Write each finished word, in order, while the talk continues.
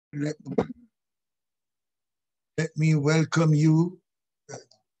Let, let me welcome you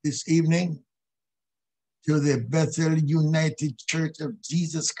this evening to the Bethel United Church of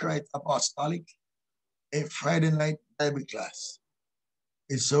Jesus Christ Apostolic, a Friday night Bible class.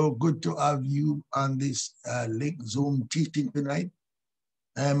 It's so good to have you on this link Zoom teaching tonight.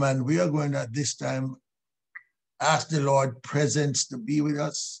 And we are going at this time ask the Lord presence to be with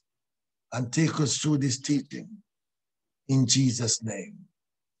us and take us through this teaching in Jesus' name.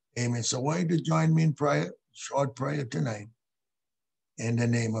 Amen. So why don't you join me in prayer, short prayer tonight, in the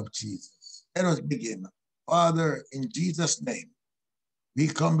name of Jesus. Let us begin. Father, in Jesus' name, we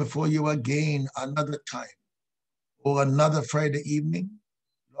come before you again another time, or another Friday evening.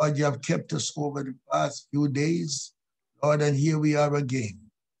 Lord, you have kept us over the past few days. Lord, and here we are again,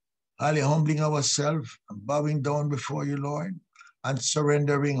 highly humbling ourselves and bowing down before you, Lord, and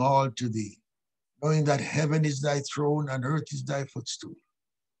surrendering all to thee, knowing that heaven is thy throne and earth is thy footstool.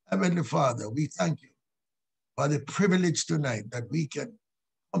 Heavenly Father, we thank you for the privilege tonight that we can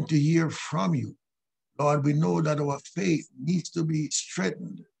come to hear from you. Lord, we know that our faith needs to be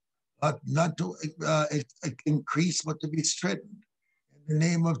strengthened, not to increase, but to be strengthened in the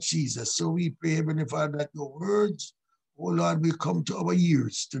name of Jesus. So we pray, Heavenly Father, that your words, oh Lord, will come to our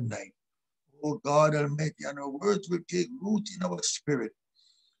ears tonight. Oh God Almighty, and our words will take root in our spirit.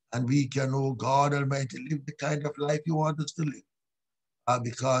 And we can, oh God Almighty, live the kind of life you want us to live.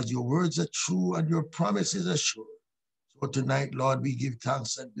 Because your words are true and your promises are sure. So tonight, Lord, we give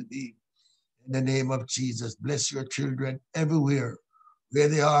thanks unto thee. In the name of Jesus, bless your children everywhere, where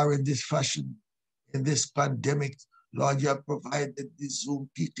they are in this fashion, in this pandemic. Lord, you have provided this Zoom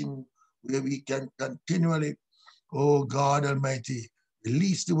teaching where we can continually, oh God Almighty,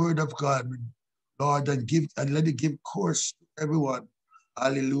 release the word of God, Lord, and let it give course to everyone.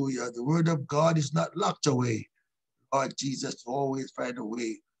 Hallelujah. The word of God is not locked away. Lord Jesus, always find a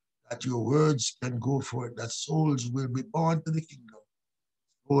way that your words can go forth, that souls will be born to the kingdom.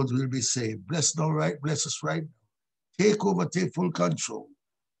 Souls will be saved. Bless now, right? Bless us right now. Take over, take full control.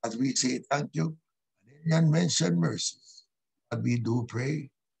 As we say thank you and in unmentioned mercies. And we do pray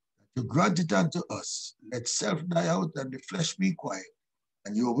that you grant it unto us. Let self die out and the flesh be quiet,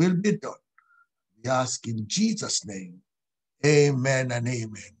 and your will be done. We ask in Jesus' name. Amen and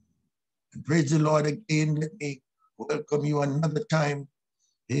amen. And praise the Lord again. Let me welcome you another time.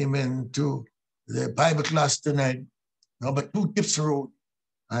 Amen. To the Bible class tonight. Number 2 Tips Road.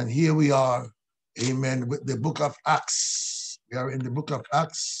 And here we are, amen, with the book of Acts. We are in the book of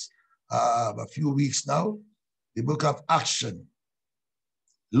Acts a few weeks now, the book of action.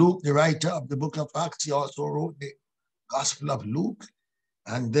 Luke, the writer of the book of Acts, he also wrote the Gospel of Luke.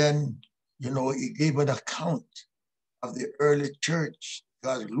 And then, he gave an account of the early church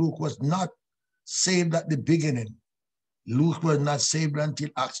because Luke was not saved at the beginning. Luke was not saved until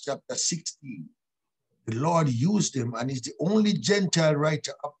Acts chapter 16. The Lord used him, and he's the only Gentile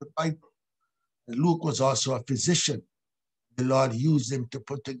writer of the Bible. And Luke was also a physician. The Lord used him to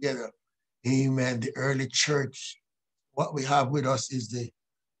put together, amen, the early church. What we have with us is the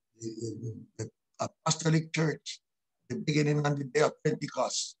apostolic church, the beginning on the day of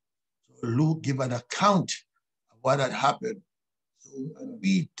Pentecost. So Luke gave an account of what had happened. So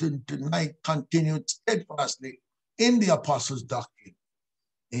we tonight continued steadfastly in the apostles' doctrine.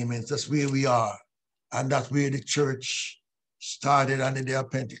 Amen. That's where we are. And that's where the church started on the day of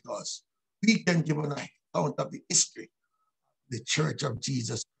Pentecost. We can give an account of the history of the church of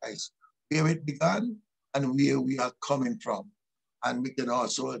Jesus Christ, where it began and where we are coming from. And we can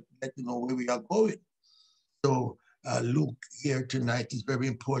also let you know where we are going. So Luke here tonight is very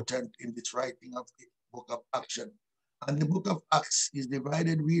important in this writing of the book of Action. And the book of Acts is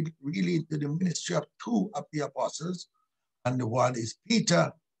divided really into the ministry of 2 of the apostles. And the one is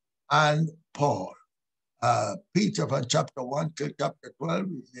Peter and Paul. Peter from chapter 1 to chapter 12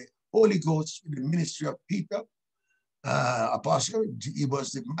 is the Holy Ghost in the ministry of Peter, apostle. He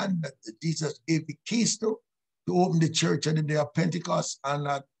was the man that Jesus gave the keys to open the church on the day of Pentecost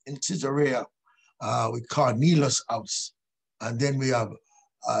and in Caesarea with Cornelius' house. And then we have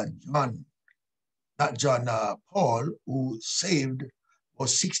Paul, who saved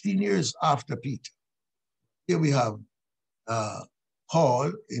was 16 years after Peter. Here we have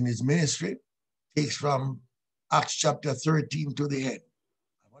Paul in his ministry, takes from Acts chapter 13 to the end.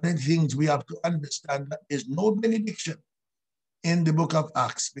 One of the things we have to understand that there's no benediction in the book of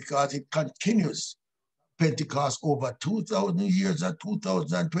Acts because it continues Pentecost over 2,000 years or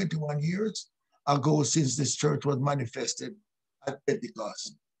 2,021 years ago since this church was manifested at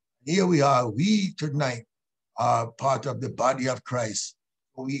Pentecost. Here we are, we tonight are part of the body of Christ.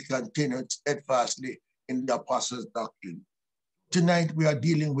 We continue steadfastly in the apostles' doctrine. tonight we are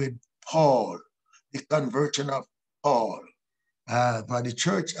dealing with Paul, the conversion of Paul. But the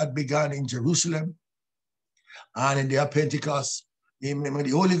church had begun in Jerusalem, and in their Pentecost, when the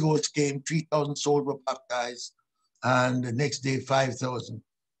Holy Ghost came, 3,000 souls were baptized, and the next day 5,000.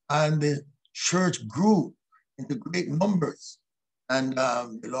 And the church grew into great numbers, and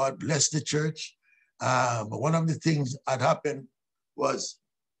the Lord blessed the church. But one of the things that happened was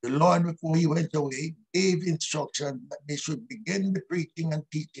the Lord, before he went away, gave instruction that they should begin the preaching and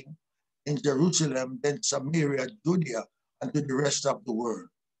teaching in Jerusalem, then Samaria, Judea, and to the rest of the world.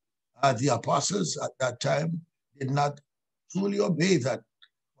 The apostles at that time did not truly obey that,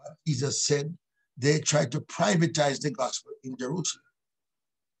 what Jesus said. They tried to privatize the gospel in Jerusalem.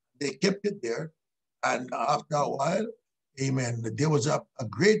 They kept it there, and after a while, amen, there was a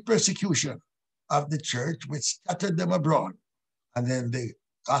great persecution of the church, which scattered them abroad. And then the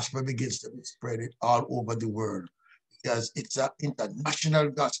gospel begins to be spread all over the world, because it's an international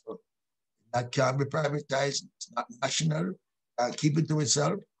gospel that can't be privatized. It's not national. Can't keep it to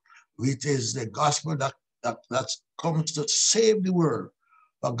itself. It is the gospel that comes to save the world.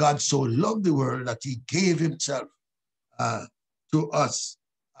 But God so loved the world that he gave himself to us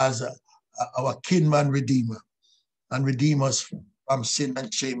as our kinsman redeemer, and redeem us from sin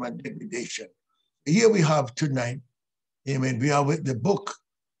and shame and degradation. Here we have tonight, amen, we are with the book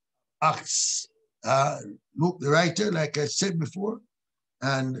Acts. Luke, the writer, like I said before,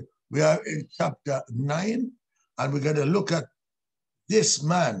 and we are in chapter 9, and we're going to look at this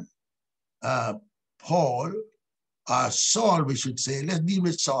man, Paul, Saul, we should say. Let's deal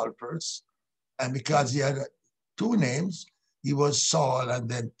with Saul first. And because he had two names, he was Saul and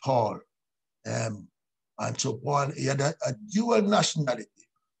then Paul. And so Paul, he had a dual nationality.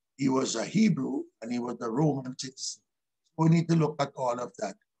 He was a Hebrew and he was a Roman citizen. We need to look at all of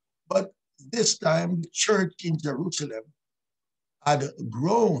that. But this time, the church in Jerusalem had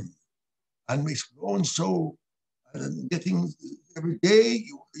grown, and it's grown so, getting every day,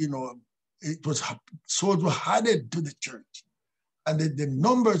 it was, souls were added to the church, and the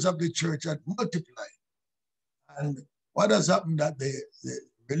numbers of the church had multiplied. And what has happened that the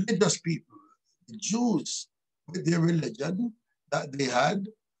religious people, the Jews, with their religion that they had,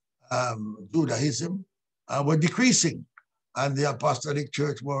 Judaism, were decreasing, and the apostolic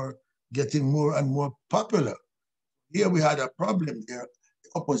church were getting more and more popular. Here we had a problem there.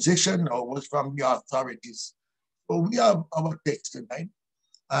 The opposition was from the authorities. So we have our text tonight.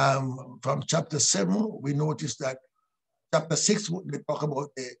 From chapter 7, we notice that chapter 6, they talk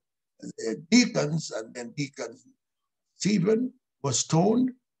about the deacons, and then Deacon Stephen was stoned.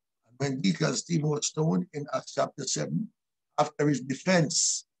 And when Deacon Stephen was stoned in Acts chapter 7, after his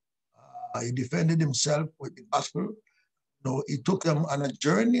defense, he defended himself with the gospel. He took them on a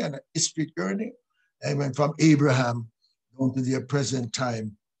journey, an history journey, and went from Abraham down to their present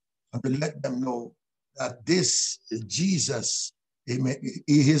time, and to let them know that this is Jesus, he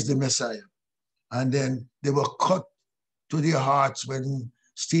is the Messiah. And then they were cut to their hearts when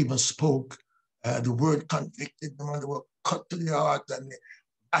Stephen spoke. The word convicted them, and they were cut to their heart, and they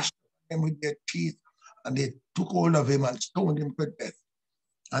bashed him with their teeth, and they took hold of him and stoned him to death.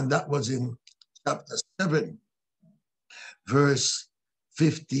 And that was in chapter 7, verse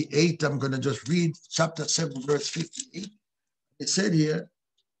 58. I'm going to just read chapter 7, verse 58. It said here,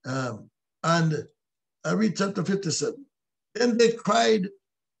 and I read chapter 57. Then they cried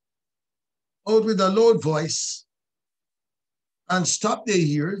out with a loud voice and stopped their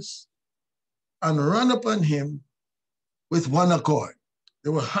ears and ran upon him with one accord. They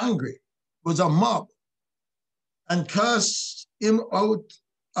were hungry. It was a mob, and cast him out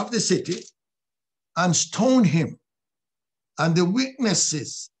of the city and stoned him. And the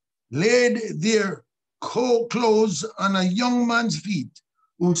witnesses laid their clothes on a young man's feet,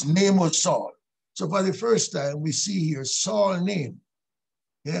 whose name was Saul. So for the first time, we see here Saul's name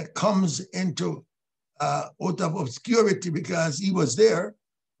comes into out of obscurity, because he was there,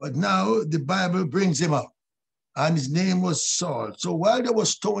 but now the Bible brings him up, and his name was Saul. So while they were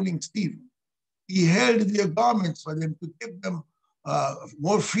stoning Stephen, he held their garments for them to give them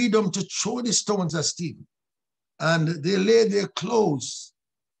more freedom to throw the stones at Stephen. And they laid their clothes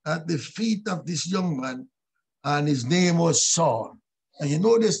at the feet of this young man, and his name was Saul. And you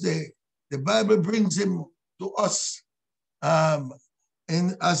notice the Bible brings him to us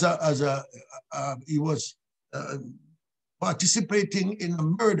he was participating in a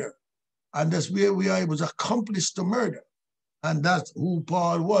murder, and that's where we are. He was accomplice to murder, and that's who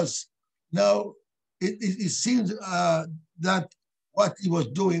Paul was. Now, it seems that what he was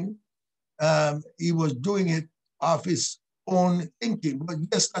doing it of his own thinking. But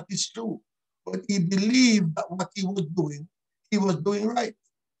yes, that is true. But he believed that what he was doing, he was doing right.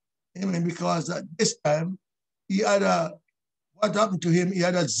 Amen. Because at this time, what happened to him? He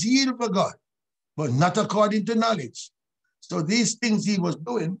had a zeal for God, but not according to knowledge. So these things he was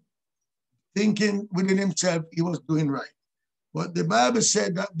doing, thinking within himself, he was doing right. But the Bible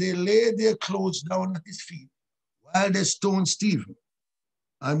said that they laid their clothes down at his feet while they stoned Stephen.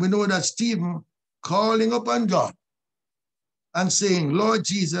 And we know that Stephen calling upon God and saying, Lord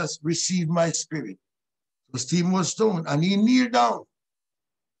Jesus, receive my spirit. So Stephen was stoned, and he kneeled down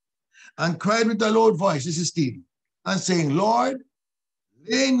and cried with a loud voice, this is Stephen, and saying, Lord,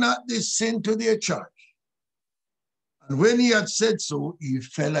 lay not this sin to their charge. And when he had said so, he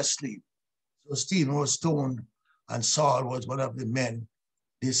fell asleep. So Stephen was stoned, and Saul was one of the men.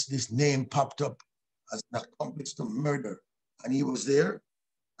 This name popped up as an accomplice to murder, and he was there.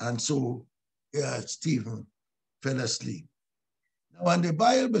 And so Stephen fell asleep. Now, and the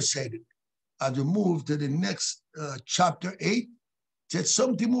Bible said, as we move to the next chapter 8, said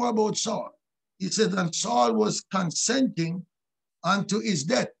something more about Saul. He said, and Saul was consenting unto his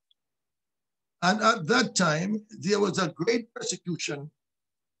death. And at that time, there was a great persecution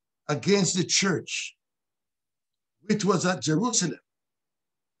against the church, which was at Jerusalem.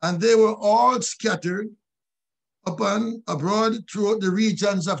 And they were all scattered abroad throughout the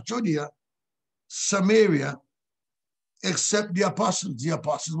regions of Judea, Samaria, except the apostles. The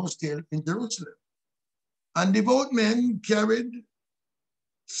apostles were still in Jerusalem. And devout men carried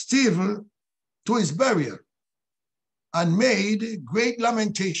Stephen to his burial and made great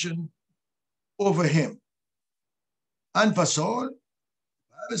lamentation over him. And for Saul,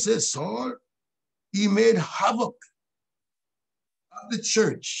 the Bible says Saul, he made havoc of the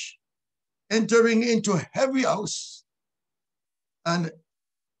church, entering into every house and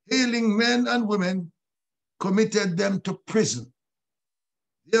hailing men and women, committed them to prison.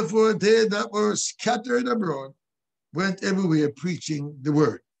 Therefore, they that were scattered abroad went everywhere preaching the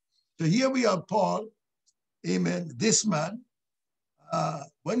word. So here we have Paul, amen, this man.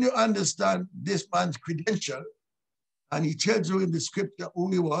 When you understand this man's credential, and he tells you in the scripture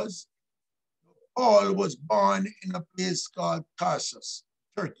who he was, Paul was born in a place called Tarsus,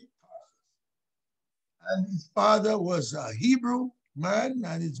 Turkey. And his father was a Hebrew man,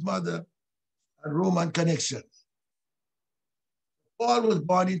 and his mother a Roman connection. Paul was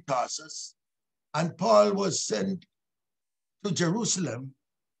born in Tarsus, and Paul was sent to Jerusalem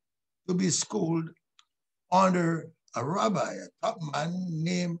to be schooled under a rabbi, a top man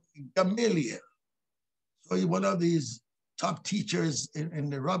named Gamaliel. So he's one of these top teachers in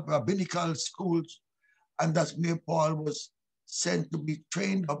the rabbinical schools, and that's where Paul was sent to be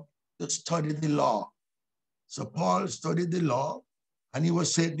trained up to study the law. So Paul studied the law, and he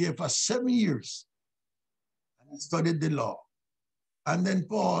was sent there for 7 years, and he studied the law. And then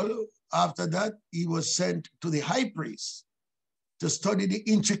Paul, after that, he was sent to the high priest to study the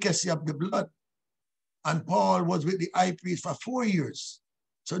intricacy of the blood. And Paul was with the high priest for 4 years.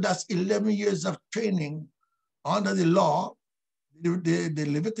 So that's 11 years of training under the law, the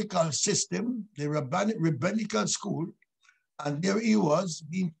Levitical system, the rabbinical school. And there he was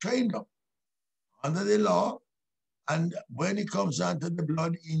being trained up under the law. And when it comes down to the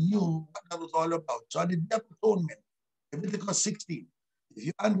blood, he knew what that was all about. So on the Day of Atonement, Leviticus 16, if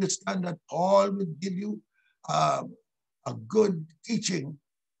you understand that, Paul will give you a good teaching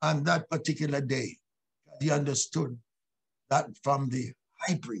on that particular day. He understood that from the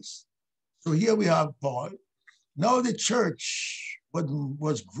high priest. So here we have Paul. Now the church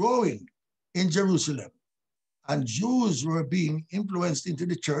was growing in Jerusalem, and Jews were being influenced into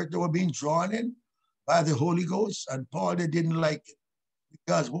the church. They were being drawn in by the Holy Ghost, and Paul, they didn't like it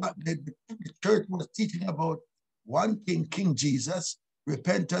because what the church was teaching about one king, King Jesus,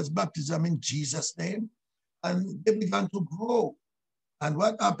 repentance, baptism in Jesus' name, and they began to grow. And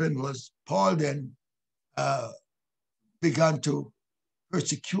what happened was Paul then began to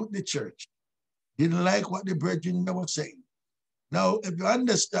persecute the church. Didn't like what the brethren were saying. Now, if you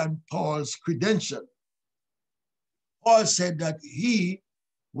understand Paul's credential, Paul said that he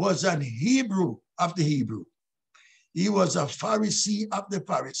was an Hebrew of the Hebrew. He was a Pharisee of the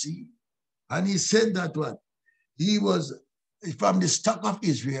Pharisee. And he said that what? He was from the stock of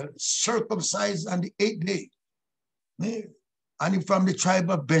Israel, circumcised on the 8th day. And from the tribe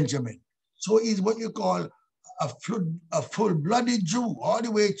of Benjamin. So he's what you call a full-blooded Jew all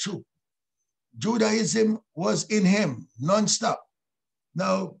the way through. Judaism was in him non-stop.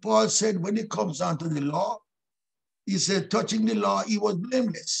 Now, Paul said when it comes down to the law, he said touching the law, he was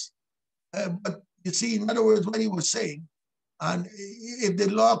blameless. But you see, in other words, what he was saying, and if the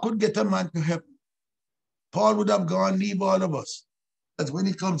law could get a man to heaven, Paul would have gone, leave all of us. But when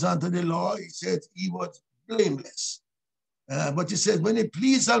it comes down to the law, he said he was blameless. But he says, when it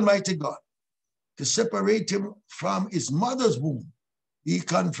pleased Almighty God to separate him from his mother's womb, he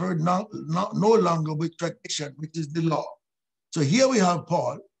conferred no longer with tradition, which is the law. So here we have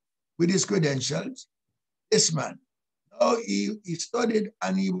Paul with his credentials. This man, now he studied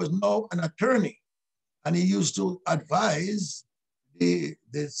and he was now an attorney, and he used to advise the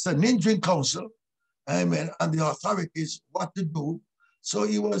Sanhedrin Council, amen, and the authorities what to do. So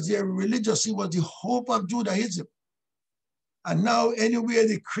he was their religious, he was the hope of Judaism. And now anywhere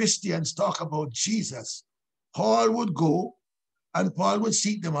the Christians talk about Jesus, Paul would go and Paul would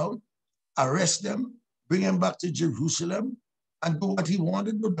seek them out, arrest them, bring them back to Jerusalem, and do what he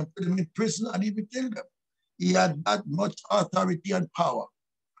wanted to do, put them in prison, and he would kill them. He had that much authority and power.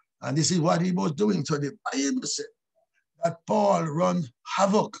 And this is what he was doing. So the Bible said that Paul run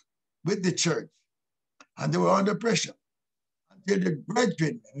havoc with the church, and they were under pressure until the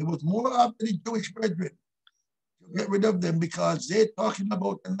brethren, it was more after the Jewish brethren, to get rid of them because they're talking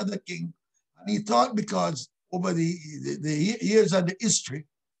about another king. And he thought because over the years and the history,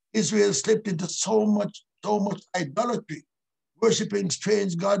 Israel slipped into so much idolatry, worshiping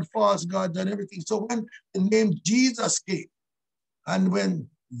strange gods, false gods, and everything. So when the name Jesus came, and when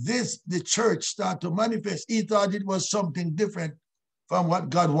the church started to manifest, he thought it was something different from what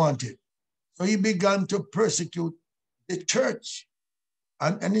God wanted. So he began to persecute the church.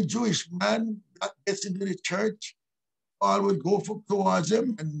 And any Jewish man that gets into the church, Paul would go towards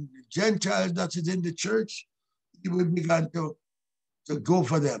him, and the Gentiles that is in the church, he would begin to go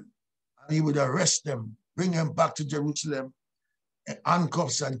for them. And he would arrest them, bring them back to Jerusalem, and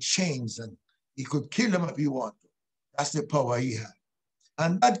handcuffs and chains, and he could kill them if he wanted. That's the power he had.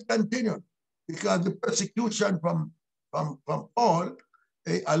 And that continued because the persecution from Paul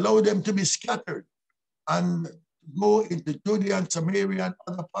allowed them to be scattered and go into Judea and Samaria and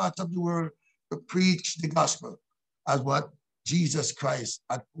other parts of the world to preach the gospel, as what Jesus Christ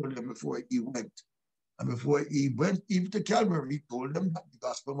had told them before he went. And before he went even to Calvary, he told them that the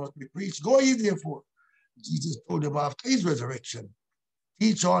gospel must be preached. Go ye therefore. Jesus told them after his resurrection,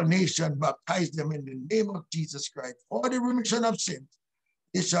 teach all nations, baptize them in the name of Jesus Christ for the remission of sins.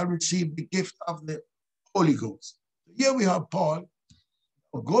 They shall receive the gift of the Holy Ghost. Here we have Paul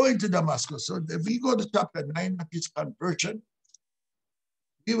going to Damascus. So if we go to chapter 9 of his conversion,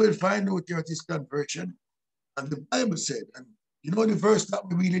 we will find out here at his conversion. And the Bible said, and you know the verse that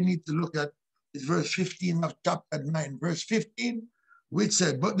we really need to look at is verse 15 of chapter 9. Verse 15, which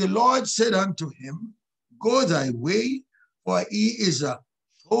said, but the Lord said unto him, go thy way, for he is a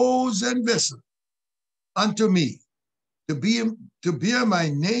chosen vessel unto me, to bear my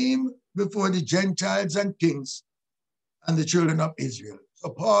name before the Gentiles and kings and the children of Israel. So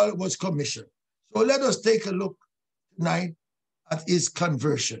Paul was commissioned. So let us take a look tonight at his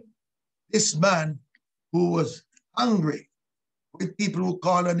conversion. This man who was angry with people who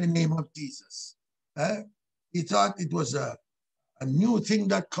call on the name of Jesus. He thought it was a new thing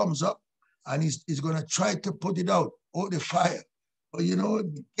that comes up, and he's going to try to put it out the fire. But you know,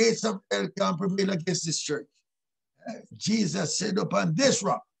 the gates of hell can't prevail against this church. Jesus said, upon this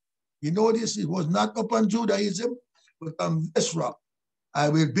rock, you notice it was not upon Judaism, but on this rock, I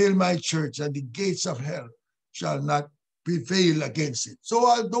will build my church, and the gates of hell shall not prevail against it. So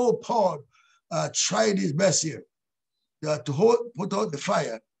although Paul tried his best here to put out the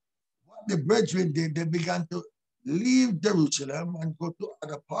fire, what the brethren did, they began to leave Jerusalem and go to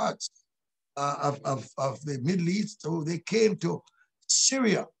other parts of the Middle East. So they came to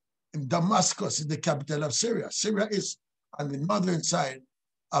Syria. And Damascus is the capital of Syria. Syria is on the northern side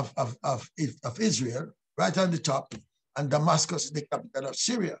of Israel, right on the top, and Damascus is the capital of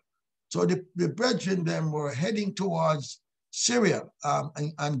Syria. So the brethren them were heading towards Syria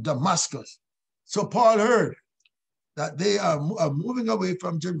and Damascus. So Paul heard that they are moving away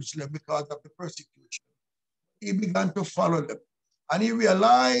from Jerusalem because of the persecution. He began to follow them, and he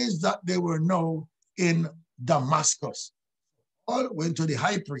realized that they were now in Damascus. Paul went to the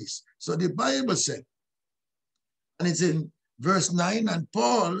high priest. So the Bible said, and it's in verse 9, and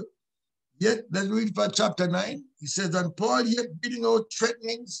Paul, yet, let's read from chapter 9. He says, and Paul yet beating out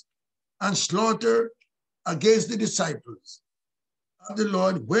threatenings and slaughter against the disciples of the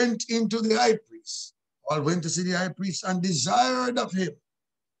Lord went into the high priest. Paul went to see the high priest and desired of him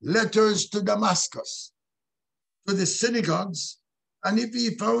letters to Damascus, to the synagogues, and if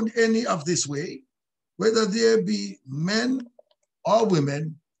he found any of this way, whether there be men or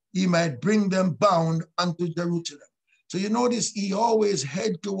women, he might bring them bound unto Jerusalem. So you notice he always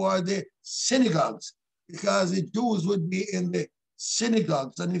head toward the synagogues because the Jews would be in the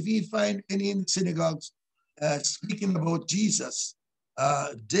synagogues. And if he find any in the synagogues speaking about Jesus,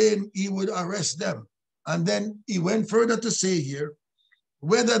 then he would arrest them And then he went further to say here,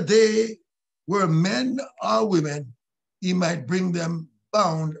 whether they were men or women, he might bring them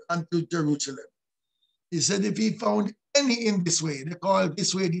bound unto Jerusalem. He said if he found any in this way, they call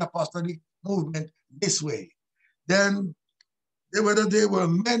this way the apostolic movement, this way, then whether they were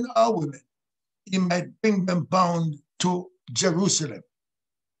men or women, he might bring them bound to Jerusalem.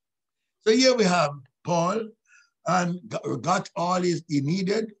 So here we have Paul, and got all he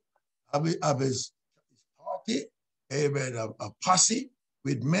needed of his party, a posse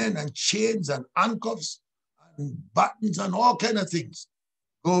with men and chains and handcuffs and buttons and all kind of things,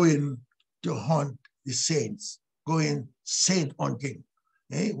 going to hunt the saints, going saint hunting.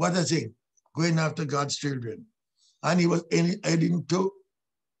 What a thing, going after God's children. And he was heading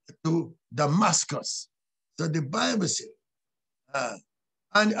to Damascus. So the Bible says,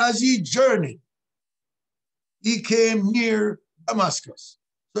 and as he journeyed, he came near Damascus.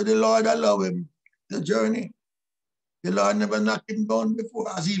 So the Lord allowed him to journey. The Lord never knocked him down before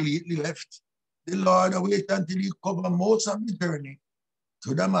as he left. The Lord waited until he covered most of the journey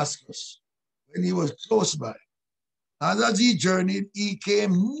to Damascus when he was close by. And as he journeyed, he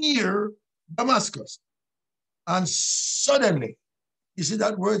came near Damascus. And suddenly, you see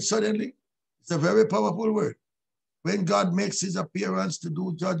that word suddenly? It's a very powerful word. When God makes his appearance to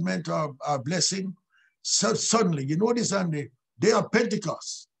do judgment or blessing, so suddenly, you notice on the day of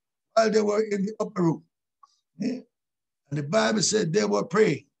Pentecost, while they were in the upper room, and the Bible said they were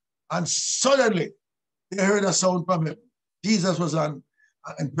praying, and suddenly they heard a sound from heaven. Jesus was on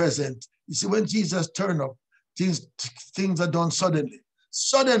and present. You see, when Jesus turned up, things are done suddenly.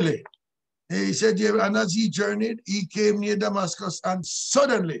 Suddenly, he said, and as he journeyed, he came near Damascus, and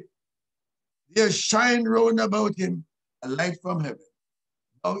suddenly there shined round about him a light from heaven.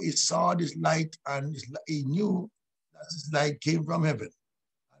 Now he saw this light, and he knew that this light came from heaven.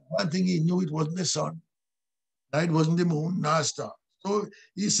 And one thing he knew, it wasn't the sun, it wasn't the moon, nor a star. So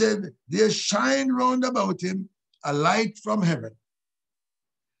he said, there shined round about him a light from heaven.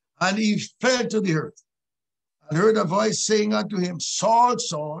 And he fell to the earth and heard a voice saying unto him, Saul,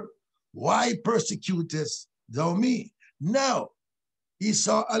 Saul, why persecutest thou me? Now he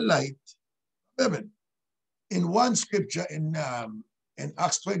saw a light from heaven. In one scripture in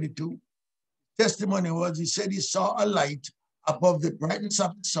Acts 22, testimony was, he said he saw a light above the brightness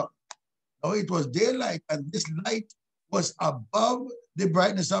of the sun. Now it was daylight, and this light was above the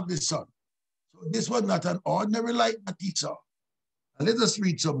brightness of the sun. So this was not an ordinary light that he saw. And let us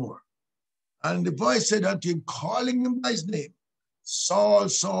read some more. And the voice said unto him, calling him by his name, Saul,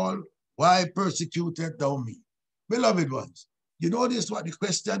 Saul, why persecutest thou me? Beloved ones, you notice what the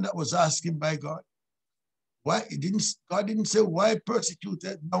question that was asked him by God? Why God didn't say, why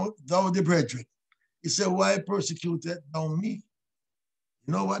persecutest thou the brethren? He said, why persecutest thou me?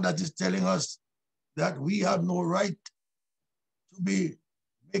 You know what that is telling us? That we have no right to be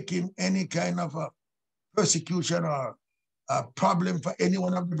making any kind of a persecution or a problem for any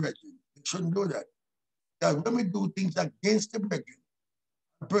one of the brethren. We shouldn't do that. That when we do things against the brethren,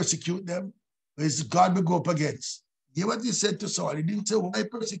 persecute them, it's God will go up against. Hear what he said to Saul. He didn't say, why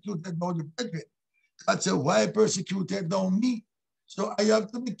persecuted thou the brethren? God said, why persecuted thou me? So I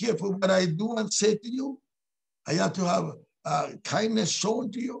have to be careful what I do and say to you. I have to have kindness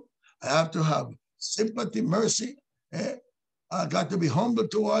shown to you. I have to have sympathy, mercy. I got to be humble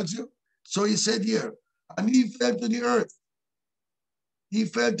towards you. So he said here, and he fell to the earth. He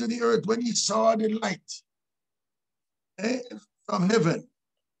fell to the earth when he saw the light from heaven.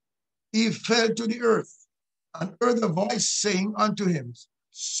 He fell to the earth and heard a voice saying unto him,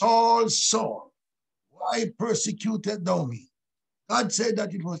 Saul, Saul, why persecuted thou me? God said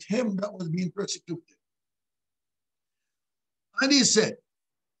that it was him that was being persecuted. And he said,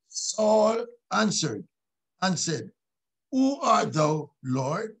 Saul answered and said, who art thou,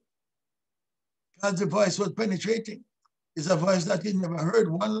 Lord? Because the voice was penetrating. It's a voice that he never heard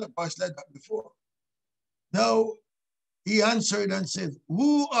one voice like that before. Now he answered and said,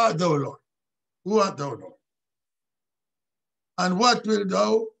 who art thou, Lord? Who art thou, Lord? And what will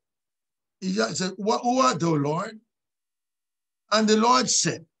thou? He said, who art thou, Lord? And the Lord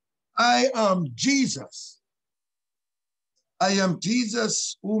said, I am Jesus. I am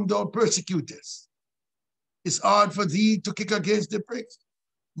Jesus whom thou persecutest. It's hard for thee to kick against the pricks.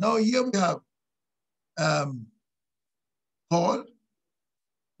 Now here we have Paul,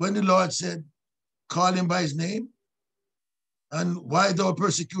 when the Lord said, call him by his name, and why thou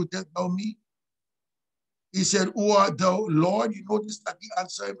persecutest thou me? He said, who art thou, Lord? You notice that he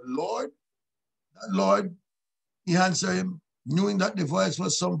answered him, Lord. That Lord, he answered him, knowing that the voice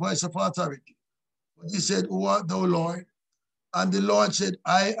was some voice of authority. But he said, who art thou, Lord? And the Lord said,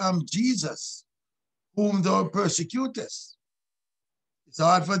 I am Jesus, whom thou persecutest. It's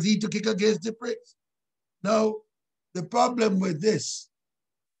hard for thee to kick against the pricks. Now, the problem with this,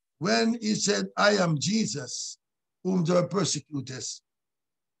 when he said, I am Jesus, whom thou persecutest,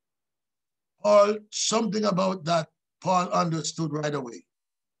 Paul, something about that, Paul understood right away.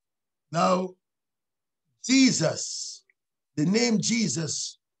 Now, Jesus, the name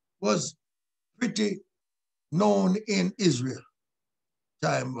Jesus was pretty known in Israel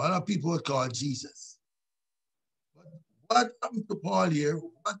time. A lot of people would call Jesus. But what happened to Paul here?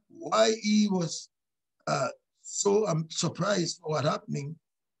 Why he was so surprised for what happening?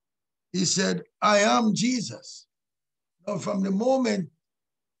 He said, I am Jesus. Now, from the moment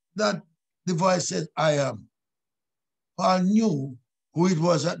that the voice said, I am, Paul knew who it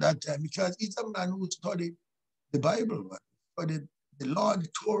was at that time because he's a man who studied the Bible, studied the law, the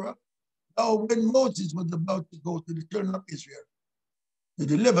Torah. Now, when Moses was about to go to the children of Israel to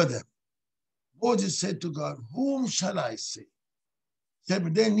deliver them, Moses said to God, whom shall I say? He said,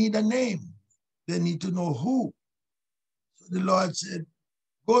 but they need a name. They need to know who. So the Lord said,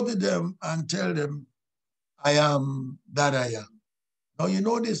 go to them and tell them, I am that I am. Now you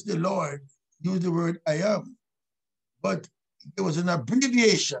notice the Lord used the word I am, but there was an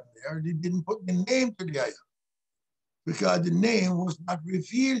abbreviation there. They didn't put the name to the I am because the name was not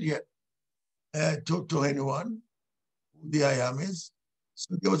revealed yet to anyone who the I am is.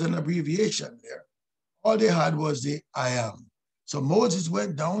 So there was an abbreviation there. All they had was the I am. So Moses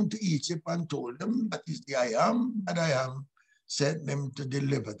went down to Egypt and told them that is the I am that I am, sent them to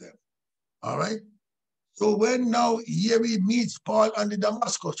deliver them. All right? So when now here he meets Paul on the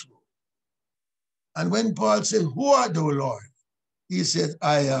Damascus road, and when Paul said, who art thou, Lord? He said,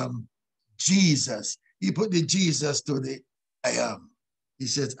 I am Jesus. He put the Jesus to the I am. He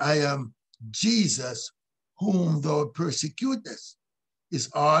says, I am Jesus whom thou persecutest.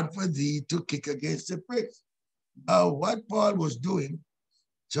 It's hard for thee to kick against the pricks. Now, what Paul was doing,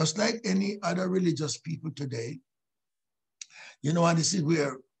 just like any other religious people today, you know, and this is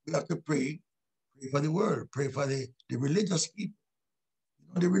where we have to pray for the world, pray for the religious people.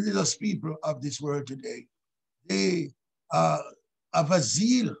 You know, the religious people of this world today, they have a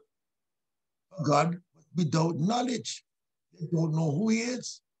zeal for God without knowledge. They don't know who he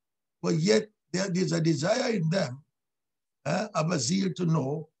is, but yet there's a desire in them of a zeal to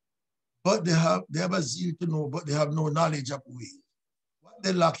know, but they have a zeal to know, but they have no knowledge of who he is. What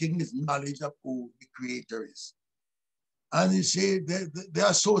they're lacking is knowledge of who the Creator is. And you say they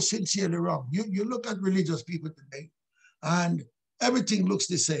are so sincerely wrong. You look at religious people today, and everything looks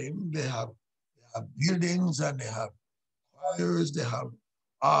the same. They have buildings, and they have choirs, they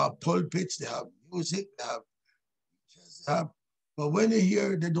have pulpits, they have music, they have, but when they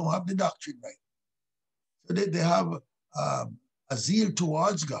hear, they don't have the doctrine right. So they have a zeal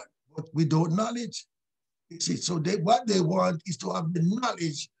towards God, but without knowledge. You see, so what they want is to have the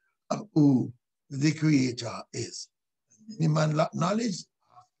knowledge of who the Creator is. Any man lack knowledge, ask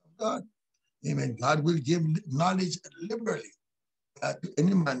of God. Amen. God will give knowledge liberally to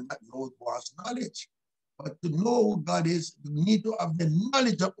any man that knows wants knowledge. But to know who God is, you need to have the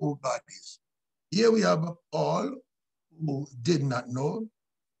knowledge of who God is. Here we have Paul, who did not know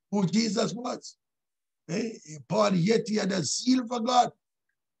who Jesus was. Paul, yet he had a zeal for God,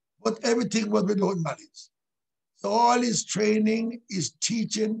 but everything was without knowledge. So all his training, his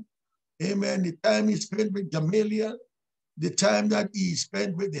teaching, amen, the time he spent with Gamaliel, the time that he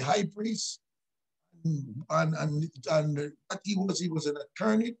spent with the high priest, and what he was an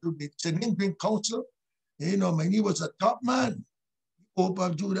attorney to the Sanhedrin Council. You know, man, he was a top man, Pope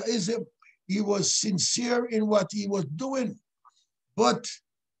of Judaism. He was sincere in what he was doing, but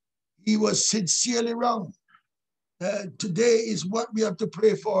he was sincerely wrong. Today is what we have to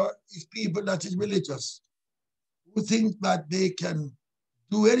pray for is people that is religious, who think that they can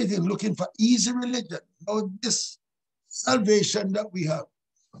do anything, looking for easy religion. Now, this salvation that we have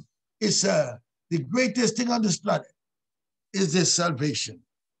is the greatest thing on this planet is this salvation.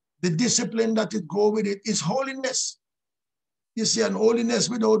 The discipline that it go with it is holiness. You see, an holiness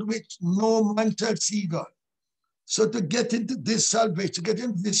without which no man shall see God. So to get into this salvation, to get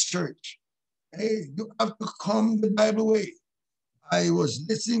into this church, you have to come the Bible way. I was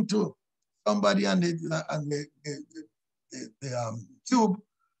listening to somebody on the tube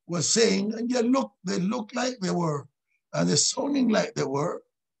was saying, and they look like they were, and they're sounding like they were,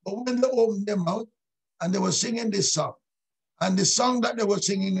 but when they opened their mouth and they were singing this song, and the song that they were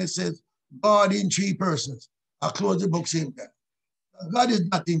singing, it says, God in three persons. I close the book saying that. God is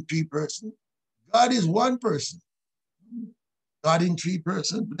not in three persons. God is one person. God in three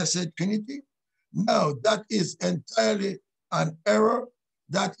persons, blessed Trinity. No, that is entirely an error.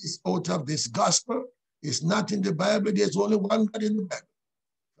 That is out of this gospel. It's not in the Bible. There's only one God in the Bible.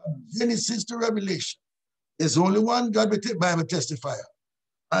 From Genesis to Revelation, there's only one God with the Bible testifier,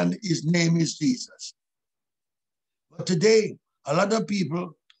 and his name is Jesus. But today, a lot of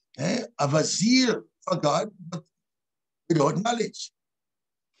people have a zeal for God, but without knowledge.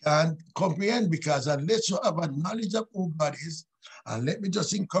 Can't comprehend, because unless you have a knowledge of who God is, and let me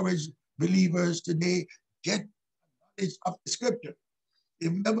just encourage believers today, get knowledge of the scripture.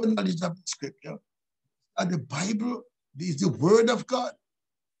 If you have a knowledge of the scripture, and the Bible is the word of God.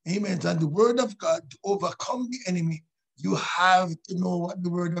 Amen. And the word of God, to overcome the enemy, you have to know what the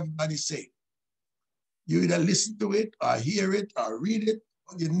word of God is saying. You either listen to it or hear it or read it,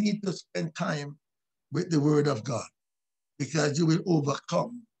 but you need to spend time with the word of God, because you will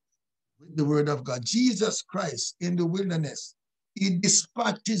overcome with the word of God. Jesus Christ in the wilderness, he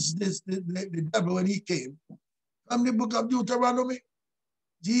dispatches the devil when he came. From the book of Deuteronomy,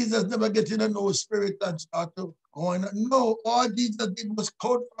 Jesus never get in a no spirit and start to going. No, all Jesus did was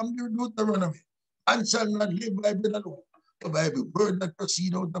quote from the Deuteronomy. And shall not live by bread alone, but by every word that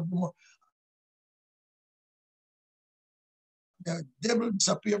proceeds out of the mouth. The devil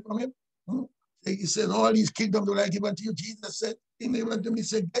disappeared from him. He said, all these kingdoms will I give unto you. Jesus said, he went to me and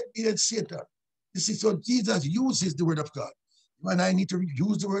said, get thee, Satan. You see, so Jesus uses the word of God. And I need to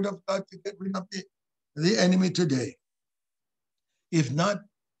use the word of God to get rid of the enemy today. If not,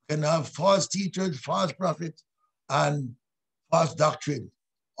 we can have false teachers, false prophets, and false doctrine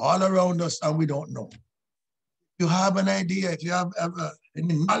all around us, and we don't know. If you have an idea, if you have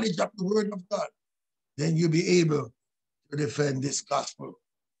any knowledge of the word of God, then you'll be able to defend this gospel.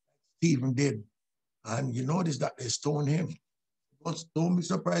 Stephen did. And you notice that they stoned him. Don't be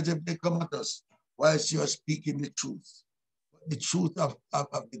surprised if they come at us whilst you're speaking the truth. But the truth of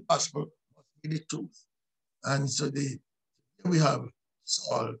the gospel must be the truth. And so here we have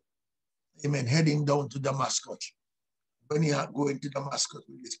Saul, amen, heading down to Damascus. When he had going to Damascus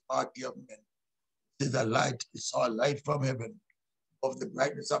with his party of men, there's a light, he saw a light from heaven of the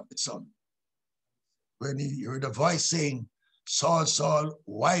brightness of the sun. When he heard a voice saying, Saul, Saul,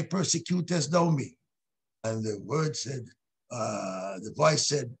 why persecutest thou me? And the word said, the voice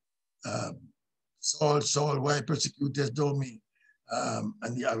said, Saul, Saul, why persecutest thou me?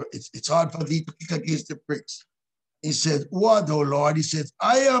 It's hard for thee to kick against the pricks. He said, who art thou, Lord? He says,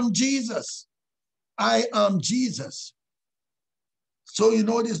 I am Jesus. I am Jesus. So you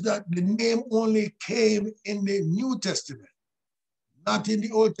notice that the name only came in the New Testament, not in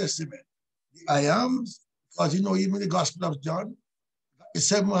the Old Testament. The I am, because you know, even the Gospel of John, the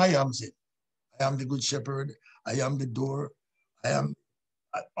 7 I ams in. I am the good shepherd. I am the door. I am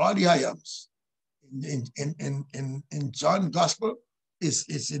all the I ams. In John's Gospel, it's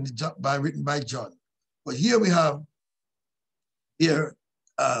written by John. But here we have, he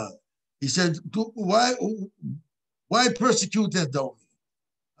said, why persecutest thou me?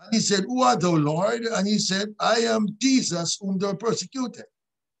 And he said, who art thou, Lord? And he said, I am Jesus whom thou persecuted.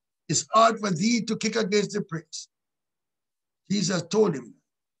 It's hard for thee to kick against the pricks. Jesus told him.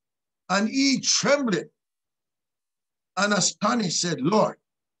 And he trembled and astonished said, Lord,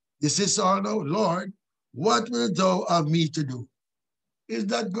 this is all now, Lord, what will thou have me to do? Is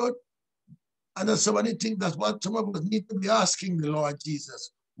that good? And then somebody think that's what some of us need to be asking the Lord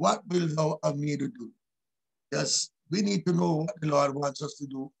Jesus. What will thou have me to do? Yes, we need to know what the Lord wants us to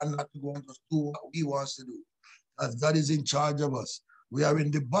do and not to go and just do what he wants to do. As God is in charge of us. We are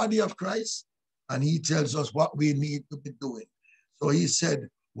in the body of Christ and he tells us what we need to be doing. So he said,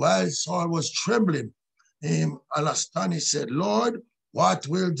 while Saul was trembling, and astonished said, Lord, what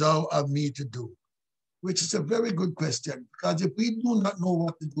will thou have me to do? Which is a very good question, because if we do not know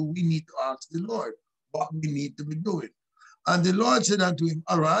what to do, we need to ask the Lord what we need to be doing. And the Lord said unto him,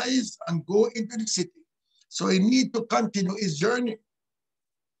 arise and go into the city. So he need to continue his journey.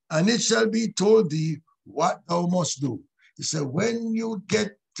 And it shall be told thee what thou must do. He said, when you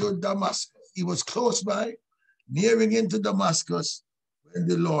get to Damascus, he was close by, nearing into Damascus, when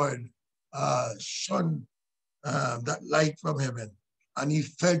the Lord shone that light from heaven, and he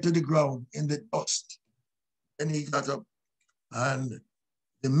fell to the ground in the dust. And he got up, and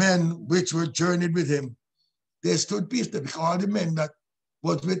the men which were journeyed with him, they stood peacefully, because all the men that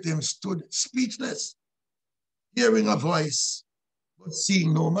was with him stood speechless, hearing a voice, but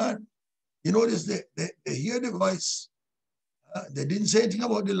seeing no man. You notice they hear the voice. They didn't say anything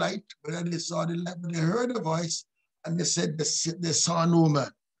about the light, whether they saw the light, but they heard the voice, and they said they saw no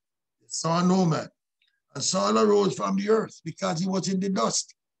man. They saw no man. And Saul arose from the earth because he was in the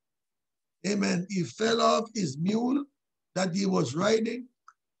dust. Amen. He fell off his mule that he was riding,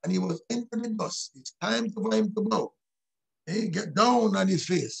 and he was into the dust. It's time for him to bow. He get down on his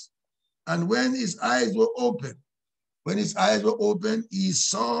face. And when his eyes were open, he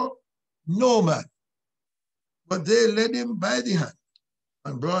saw no man. But they led him by the hand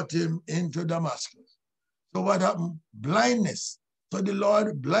and brought him into Damascus. So what happened? Blindness. So the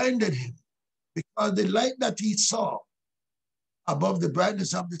Lord blinded him because the light that he saw above the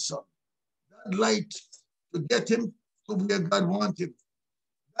brightness of the sun, that light to get him to where God wanted him,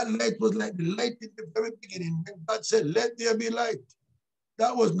 that light was like the light in the very beginning. When God said, let there be light.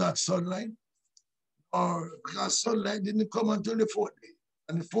 That was not sunlight, or because sunlight didn't come until the fourth day.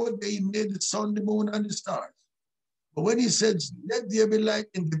 And the fourth day, he made the sun, the moon, and the stars. But when he said, let there be light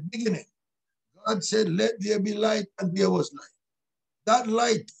in the beginning, God said, let there be light, and there was light. That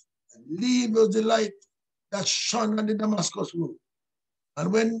light, was the light that shone on the Damascus road.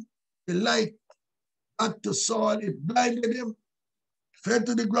 And when the light got to Saul, it blinded him, fell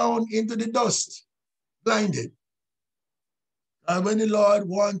to the ground into the dust, blinded. And when the Lord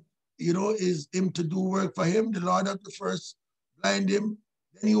wants, is him to do work for him, the Lord has to first blind him,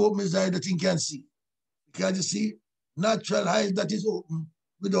 then he opens his eyes that he can see. Because you see, natural eyes that is open,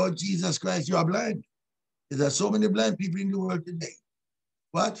 without Jesus Christ, you are blind. There are so many blind people in the world today.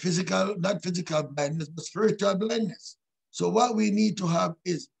 What? Not physical blindness, but spiritual blindness. So what we need to have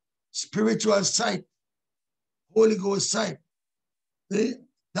is spiritual sight, Holy Ghost sight,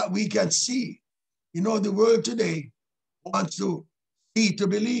 that we can see. The world today wants to see to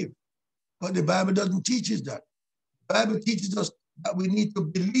believe, but the Bible doesn't teach us that. The Bible teaches us that we need to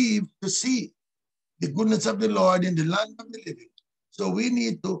believe to see the goodness of the Lord in the land of the living. So we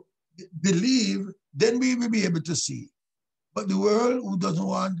need to believe, then we will be able to see. But the world who doesn't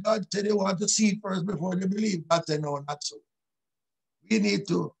want God, say they want to see first before they believe. God said, no, not so. We need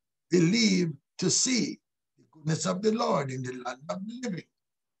to believe to see the goodness of the Lord in the land of the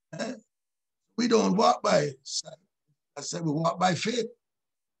living. We don't walk by sight. I said we walk by faith.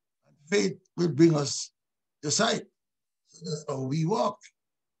 And faith will bring us to sight. So that's how we walk,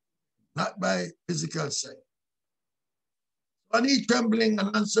 not by physical sight. And he trembling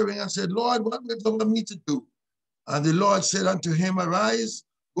and answering and said, Lord, what will you want me to do? And the Lord said unto him, arise,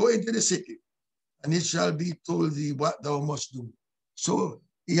 go into the city, and it shall be told thee what thou must do. So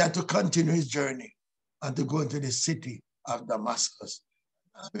he had to continue his journey and to go into the city of Damascus.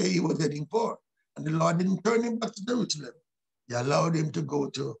 That's where he was heading for. And the Lord didn't turn him back to Jerusalem. He allowed him to go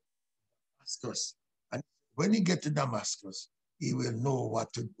to Damascus. And when he gets to Damascus, he will know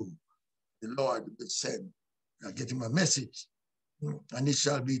what to do. The Lord will send, I'll get him a message, and it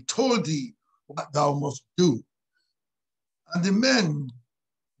shall be told thee what thou must do. And the men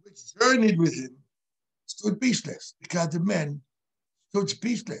which journeyed with him stood speechless, because the men stood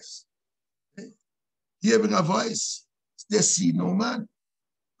speechless. Hearing a voice, they see no man.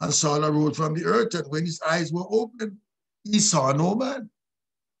 And Saul arose from the earth, and when his eyes were opened, he saw no man.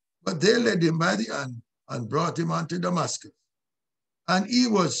 But they led him by the hand and brought him unto Damascus. And he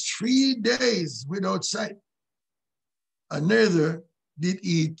was 3 days without sight, and neither did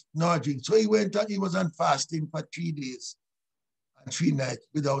eat nor drink. So he went and he was on fasting for 3 days and 3 nights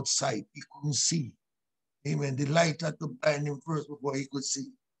without sight. He couldn't see. Amen. The light had to blind him first before he could see.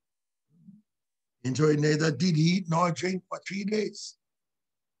 And so he neither did eat nor drink for 3 days.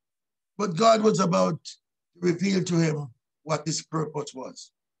 But God was about to reveal to him what his purpose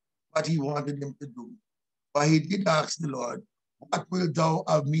was, what he wanted him to do. But he did ask the Lord, what will thou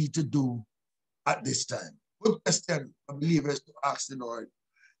have me to do at this time? Good question for believers to ask the Lord.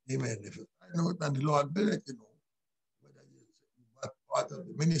 Amen. If you find out, and the Lord will let you know whether what part of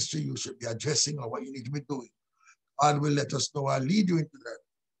the ministry you should be addressing or what you need to be doing. God will let us know. I'll lead you into that.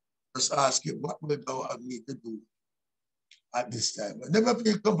 Just ask him, what will thou have me to do at this time? I never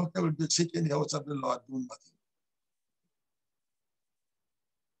feel comfortable to sit in the house of the Lord doing nothing.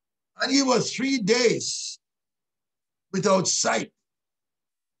 And he was 3 days without sight,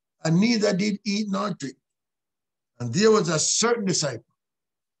 and neither did eat nor drink. And there was a certain disciple.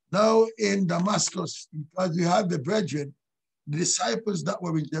 Now in Damascus, because we have the brethren, the disciples that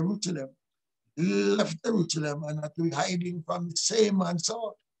were in Jerusalem left Jerusalem and had to be hiding from the same man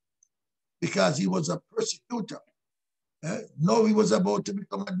Saul, because he was a persecutor. Now he was about to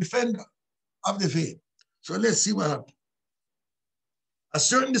become a defender of the faith. So let's see what happened. A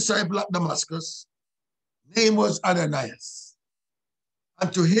certain disciple at Damascus, name was Ananias.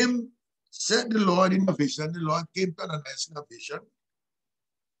 And to him said the Lord in a vision, the Lord came to Ananias in a vision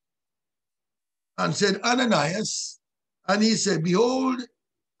and said, Ananias, and he said, behold,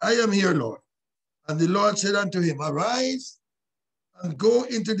 I am here, Lord. And the Lord said unto him, arise and go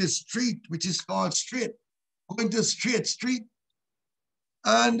into the street, which is called Straight. Go into Straight Street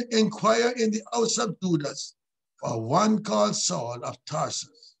and inquire in the house of Judas for one called Saul of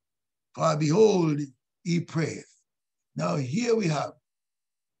Tarsus. For behold, he prayeth. Now here we have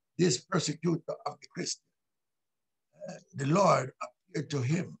this persecutor of the Christian. The Lord appeared to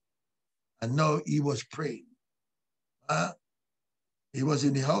him, and now he was praying. He was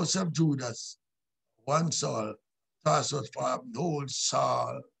in the house of Judas, one Saul, Tarsus, for behold,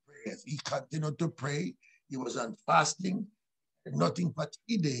 Saul prayeth. He continued to pray. He was on fasting, nothing for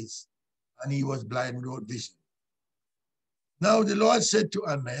 3 days, and he was blind without vision. Now the Lord said to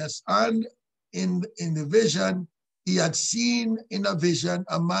Ananias, and in the vision, he had seen in a vision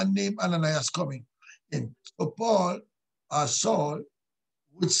a man named Ananias coming in. So Saul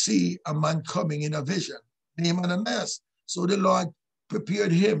would see a man coming in a vision named Ananias. So the Lord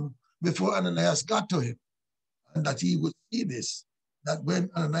prepared him before Ananias got to him, and that he would see this, that when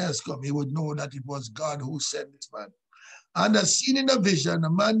Ananias come, he would know that it was God who sent this man. And had seen in a vision a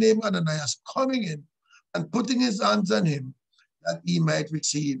man named Ananias coming in and putting his hands on him that he might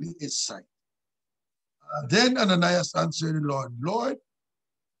receive his sight. Then Ananias answered the Lord, Lord,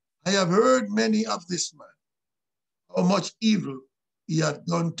 I have heard many of this man, how much evil he hath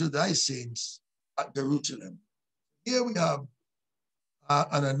done to thy saints at Jerusalem. Here we have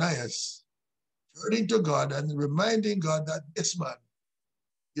Ananias turning to God and reminding God that this man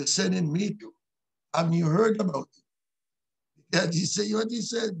you're sending me to, haven't you heard about it? Because he said, what he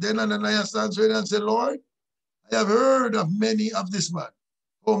said, then Ananias answered and said, Lord, I have heard of many of this man,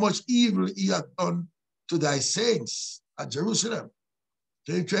 how much evil he hath done to thy saints at Jerusalem.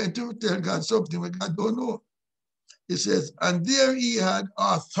 So he's trying to tell God something what God don't know. He says, and there he had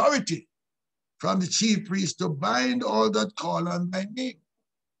authority from the chief priest to bind all that call on thy name.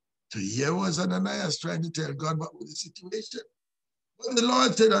 So here was Ananias trying to tell God what was the situation. But the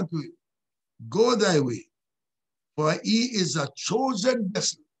Lord said unto him, go thy way, for he is a chosen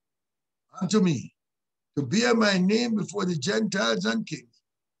vessel unto me to bear my name before the Gentiles and kings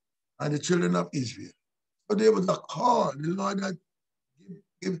and the children of Israel. So there was a call. The Lord had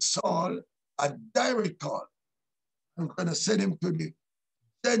given Saul a direct call. I'm going to send him to the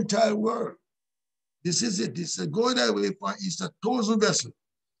Gentile world. This is it. He said, go thy way, for he's a chosen vessel.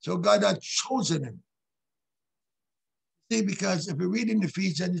 So God had chosen him. See, because if we read in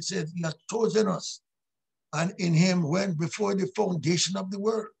Ephesians, it says, he has chosen us. And in him went before the foundation of the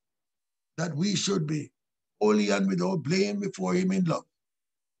world, that we should be holy and without blame before him in love.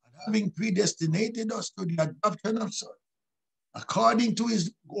 And having predestinated us to the adoption of sons, according to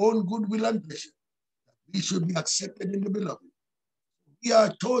his own good will and pleasure, that we should be accepted in the beloved. We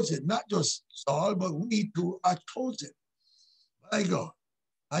are chosen, not just Saul, but we too are chosen by God.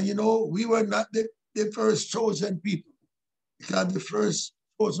 And you know, we were not the first chosen people, because the first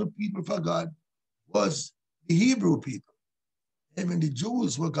chosen people for God was the Hebrew people. Even the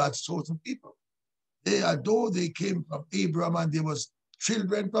Jews were God's chosen people. They, although they came from Abraham and there was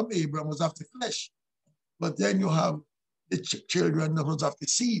children from Abraham was of the flesh, but then you have the children that was of the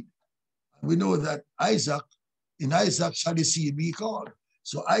seed. And we know that in Isaac shall the seed be called.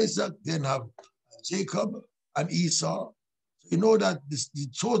 So Isaac then have Jacob and Esau. So you know that the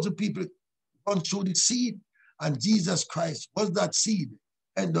chosen people run through the seed, and Jesus Christ was that seed,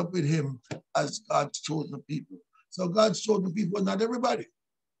 end up with him as God's chosen people. So God's chosen people, not everybody.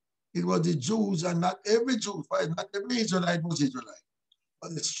 It was the Jews, and not every Jew, not every Israelite was Israelite.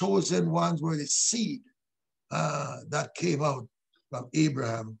 But the chosen ones were the seed that came out from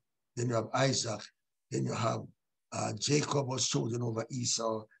Abraham. Then you have Isaac. Then you have Jacob was chosen over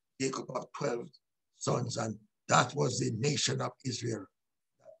Esau. Jacob had 12 sons, and that was the nation of Israel.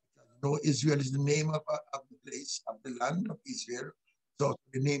 You know, Israel is the name of the place, of the land of Israel. So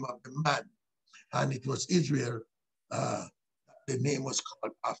the name of the man. And it was Israel. The name was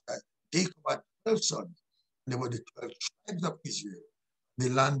called after Jacob had 12 sons. And they were the 12 tribes of Israel. The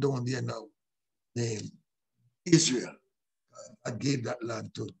land down there now named Israel. I gave that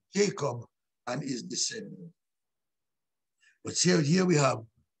land to Jacob and his descendants. But here we have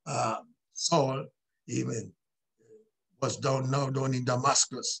Saul, even was down in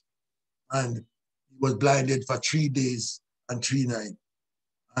Damascus, and he was blinded for 3 days and 3 nights.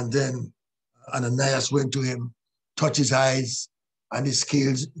 And then Ananias went to him, touched his eyes, and his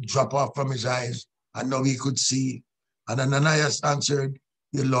scales dropped off from his eyes, and now he could see. And Ananias answered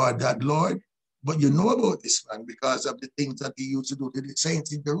the Lord, that Lord, but you know about this man because of the things that he used to do to the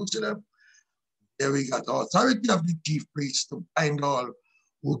saints in Jerusalem. There we got the authority of the chief priest to bind all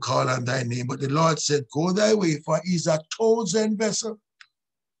who call on thy name. But the Lord said, go thy way, for he's a chosen vessel.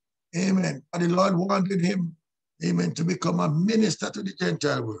 Amen. And the Lord wanted him, amen, to become a minister to the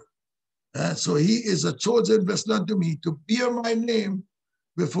Gentile world. So he is a chosen vessel unto me to bear my name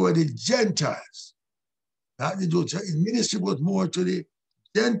before the Gentiles. Not the Jews. His ministry was more to the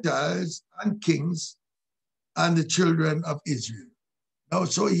Gentiles and kings and the children of Israel. Now,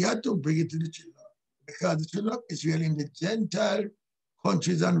 so he had to bring it to the children, because the children of Israel in the Gentile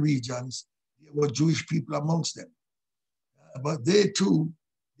countries and regions, there were Jewish people amongst them. But they too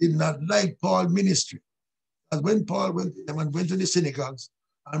did not like Paul's ministry. As when Paul went to them and went to the synagogues,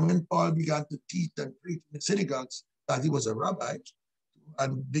 and when Paul began to teach and preach in the synagogues, that he was a rabbi,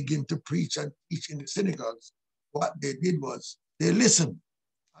 and begin to preach and teach in the synagogues, what they did was they listened.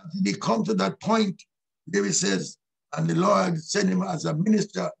 Until they come to that point where he says, and the Lord sent him as a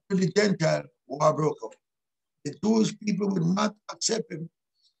minister to the Gentile, war broke out. The Jewish people would not accept him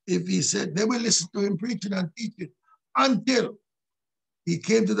if he said they will listen to him preaching and teaching until he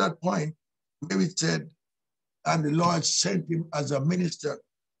came to that point where he said, and the Lord sent him as a minister,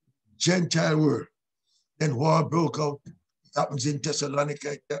 Gentile world. Then war broke out. It happens in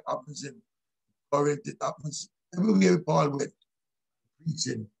Thessalonica, it happens in Corinth, it happens everywhere Paul went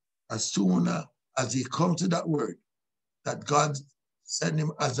preaching. As soon as he comes to that word, that God sent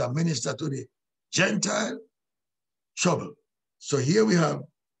him as a minister to the Gentile, trouble. So here we have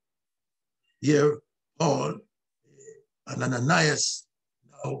Paul and Ananias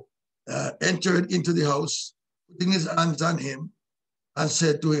now entered into the house, putting his hands on him, and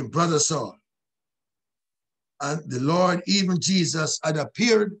said to him, Brother Saul, and the Lord, even Jesus, had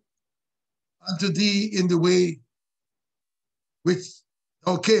appeared unto thee in the way which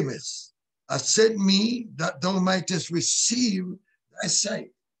thou camest, has sent me that thou mightest receive thy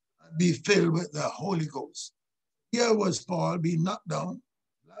sight and be filled with the Holy Ghost. Here was Paul being knocked down,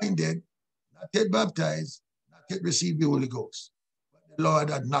 blinded, not yet baptized, not yet received the Holy Ghost. But the Lord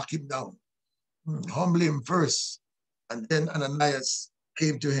had knocked him down, humbled him first, and then Ananias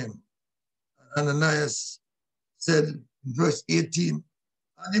came to him. And Ananias said in verse 18,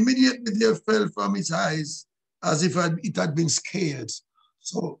 and immediately there fell from his eyes as if it had been scales.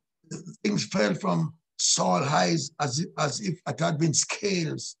 So things fell from Saul's eyes as if it had been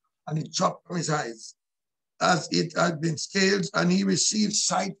scales, and it dropped from his eyes as it had been scales, and he received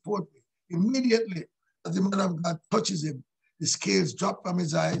sight forthwith. Immediately, as the man of God touches him, the scales dropped from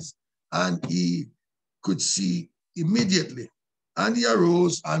his eyes, and he could see immediately. And he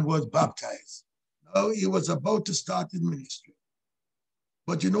arose and was baptized. Now he was about to start his ministry.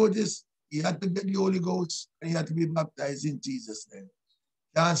 But you know this, he had to get the Holy Ghost, and he had to be baptized in Jesus' name.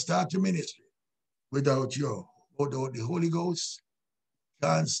 Can't start your ministry without the Holy Ghost.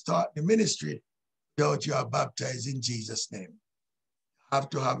 Can't start the ministry without you are baptized in Jesus' name. Have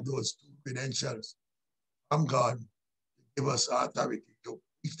to have those two credentials from God to give us authority to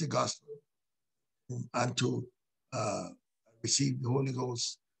preach the gospel and to receive the Holy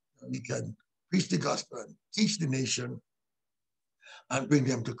Ghost. We can preach the gospel and teach the nation and bring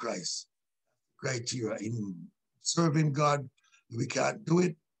them to Christ. Criteria in serving God, we can't do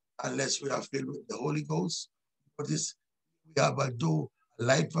it unless we are filled with the Holy Ghost. But this, we have a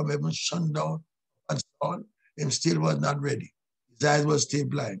light from heaven shone down and Saul, him still was not ready. His eyes were still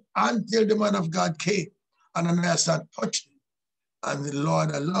blind until the man of God came and Ananias touched him, and the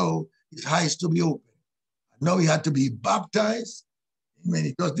Lord allowed his eyes to be open. And now he had to be baptized. Amen.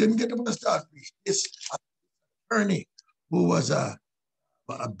 He just didn't get to start. This attorney who was a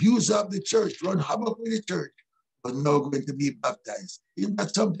abuser of the church, run havoc with the church, was now going to be baptized. Isn't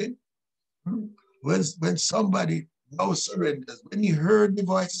that something? When somebody now surrenders, when he heard the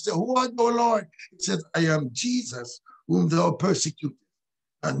voice, he said, who art thou, Lord? He says, I am Jesus, whom thou persecutest.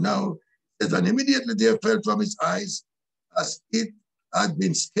 And now, and immediately there fell from his eyes as it had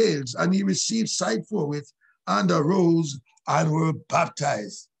been scales, and he received sight forthwith, and arose and were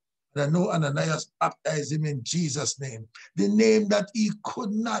baptized. And I know Ananias baptized him in Jesus' name, the name that he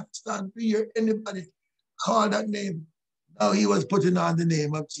could not stand to hear anybody call that name. Now he was putting on the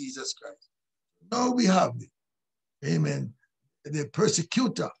name of Jesus Christ. Now we have it. Amen. The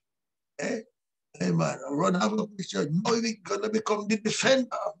persecutor. Amen. Run havoc with the church. Now we're going to become the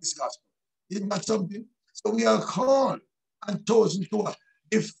defender of this gospel. Isn't that something? So we are called and chosen to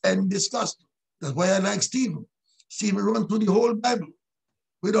defend this gospel. That's why I like Stephen. Stephen ran through the whole Bible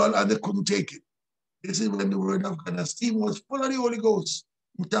with all, and they couldn't take it. This is when the word of God, and Stephen was full of the Holy Ghost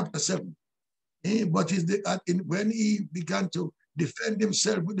in chapter 7. But when he began to defend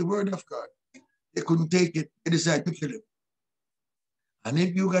himself with the word of God, they couldn't take it. They decided to kill him. And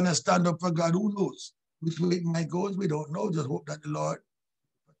if you're going to stand up for God, who knows which way it might go? We don't know. Just hope that the Lord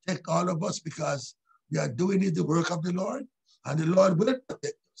protect all of us, because we are doing the work of the Lord, and the Lord will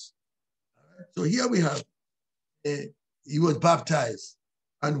protect us. Right? So here we have, he was baptized.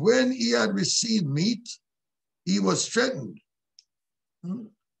 And when he had received meat, he was strengthened.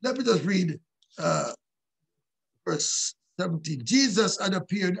 Let me just read verse 17. Jesus had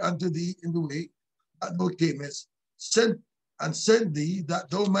appeared unto thee in the way that thou camest, sent thee that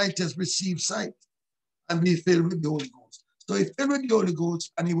thou mightest receive sight and be filled with the Holy Ghost. So he filled with the Holy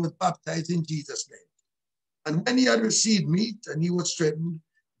Ghost and he was baptized in Jesus' name. And when he had received meat and he was strengthened,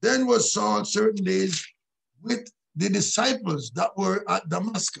 then was Saul certain days with the disciples that were at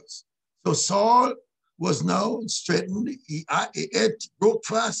Damascus. So Saul was now strengthened. He ate, broke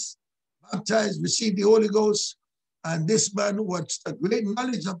fast, baptized, received the Holy Ghost. And this man was a great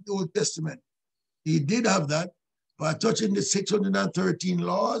knowledge of the Old Testament. He did have that. By touching the 613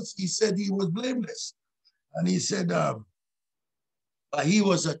 laws, he said he was blameless. And he said he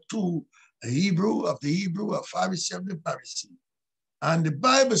was a Hebrew, a Pharisee of the Pharisee. And the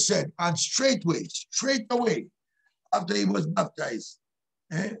Bible said, and straight away, after he was baptized,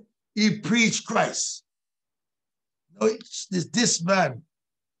 he preached Christ. Now, this man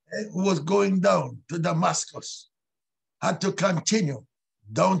who was going down to Damascus had to continue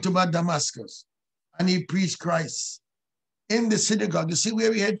down to Damascus, and he preached Christ in the synagogue. You see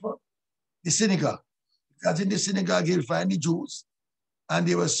where we head for? The synagogue. Because in the synagogue, you'll find the Jews, and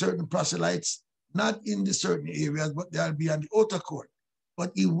there were certain proselytes, not in the certain areas, but they'll be on the outer court.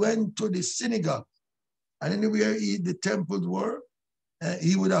 But he went to the synagogue, and anywhere the temples were,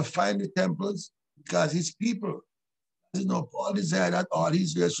 he would have found the temples because his people, Paul desired that all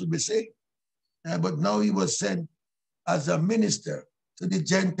Israel should be saved. But now he was sent as a minister to the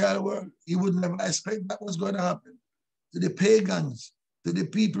Gentile world. He would never expect that was going to happen. To the pagans, to the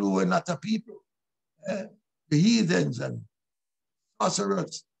people who were not a people, the heathens and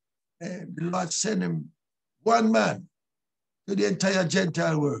sorcerers. The Lord sent him one man to the entire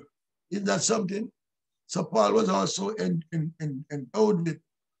Gentile world. Isn't that something? So Paul was also endowed with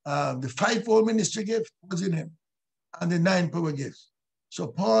the fivefold ministry gift was in him and the 9 power gifts. So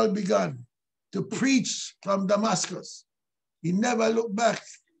Paul began to preach from Damascus. He never looked back.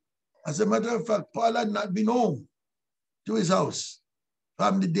 As a matter of fact, Paul had not been home to his house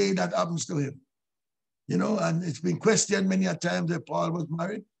from the day that happens to him. And it's been questioned many a time that Paul was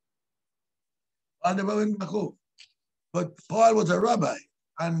married. Paul never went back home. But Paul was a rabbi.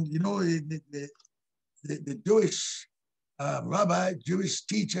 And, the Jewish Jewish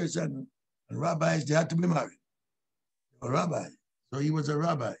teachers and rabbis, they had to be married. A rabbi. So he was a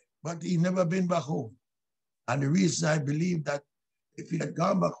rabbi. But he never been back home. And the reason I believe that if he had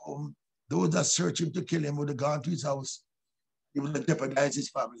gone back home, those that searched him to kill him would have gone to his house. He would have jeopardized his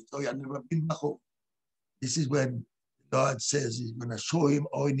family. So he had never been back home. This is when God says he's going to show him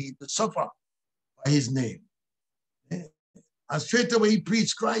how he needs to suffer by his name. And straight away he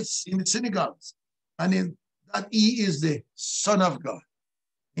preached Christ in the synagogues. And in that he is the Son of God.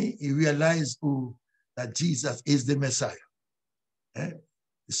 He realized that Jesus is the Messiah. The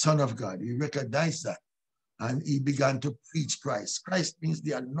Son of God. He recognized that. And he began to preach Christ. Christ means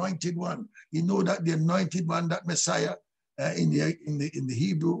the anointed one. You know that the anointed one, that Messiah in the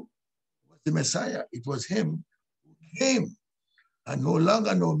Hebrew was the Messiah. It was him who came and no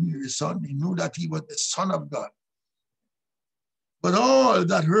longer know me, his son. He knew that he was the Son of God. But all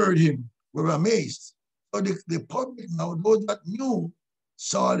that heard him were amazed. So the public now, those that knew,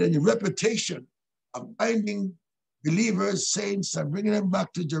 saw the reputation of binding believers, saints, and bringing them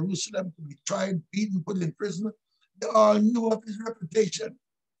back to Jerusalem to be tried, beaten, put in prison. They all knew of his reputation.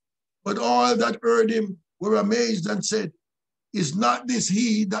 But all that heard him were amazed and said, is not this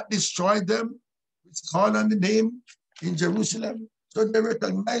he that destroyed them, which called on the name in Jerusalem? So they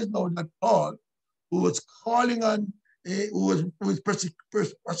recognized now that Paul, who was calling on, who was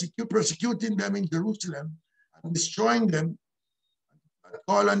persecuting them in Jerusalem and destroying them,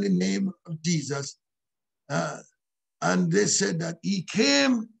 called on the name of Jesus. And they said that he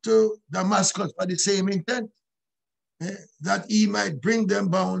came to Damascus for the same intent, that he might bring them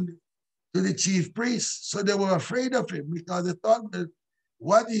bound to the chief priests. So they were afraid of him because they thought that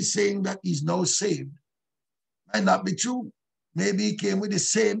what he's saying that he's now saved might not be true. Maybe he came with the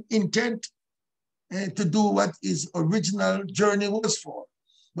same intent to do what his original journey was for.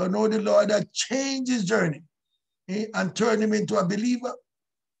 But now the Lord had changed his journey and turned him into a believer.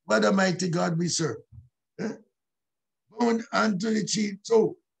 What a mighty God we serve. Bound unto the chief.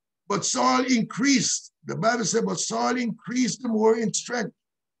 So, but Saul increased. The Bible said, but Saul increased more in strength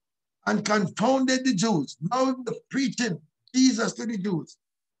and confounded the Jews. Now the preaching Jesus to the Jews,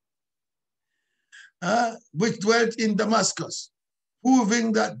 which dwelt in Damascus,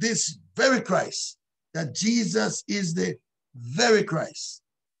 proving that this very Christ, that Jesus is the very Christ.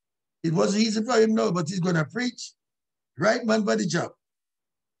 It wasn't easy for him now, but he's going to preach. Right man for the job.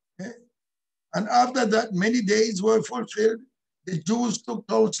 Okay? And after that, many days were fulfilled. The Jews took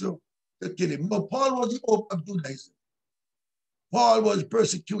counsel to kill him. Now, Paul was the hope of Judaism. Paul was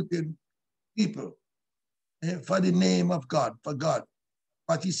persecuting people for the name of God, for God,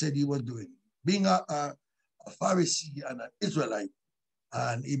 what he said he was doing. Being a Pharisee and an Israelite,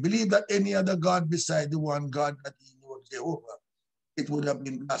 and he believed that any other God beside the one God that he knew, Jehovah, it would have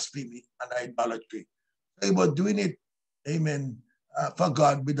been blasphemy and idolatry. So he was doing it, amen, for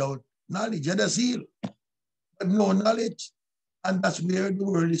God without knowledge. He had a zeal, but no knowledge. And that's where the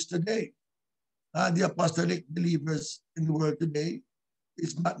world is today. The apostolic believers in the world today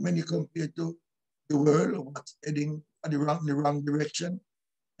is not many compared to the world or what's heading in the wrong direction.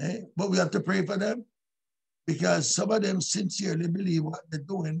 But we have to pray for them because some of them sincerely believe what they're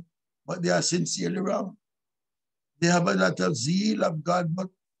doing, but they are sincerely wrong. They have a lot of zeal of God, but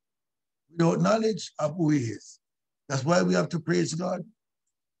without knowledge of who He is. That's why we have to praise God,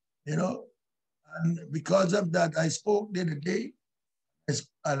 you know. And because of that, I spoke the other day,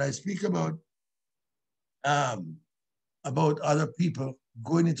 and I speak about other people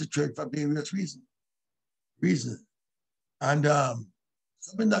going into church for various reasons. And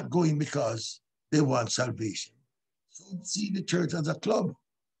some are not going because they want salvation. Some see the church as a club.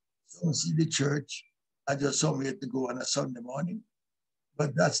 Some see the church as just somewhere to go on a Sunday morning.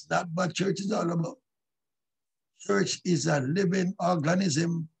 But that's not what church is all about. Church is a living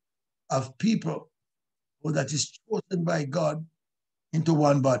organism of people that is chosen by God into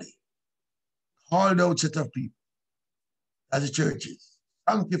one body, called out set of people, as the church is,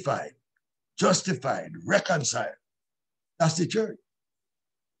 sanctified, justified, reconciled. That's the church.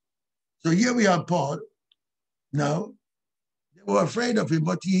 So here we have Paul. Now, they were afraid of him,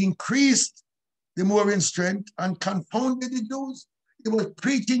 but he increased the more in strength and confounded the Jews. He was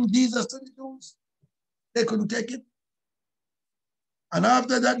preaching Jesus to the Jews. They couldn't take it. And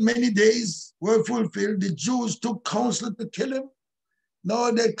after that, many days were fulfilled. The Jews took counsel to kill him.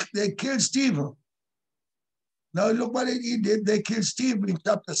 Now they killed Stephen. Now look what he did. They killed Stephen in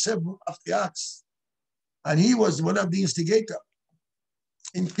chapter 7 of the Acts. And he was one of the instigators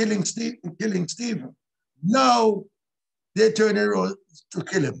in killing Stephen. Now they turned around to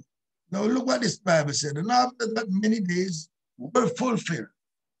kill him. Now look what this Bible said. And after that, many days were fulfilled.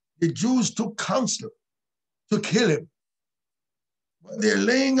 The Jews took counsel to kill him. But their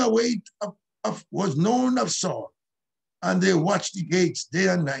laying await was known of Saul, and they watched the gates day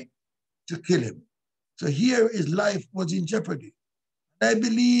and night to kill him. So here his life was in jeopardy. I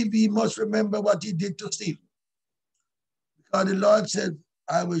believe he must remember what he did to Stephen. Because the Lord said,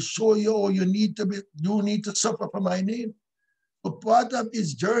 I will show you all you need to suffer for my name. But part of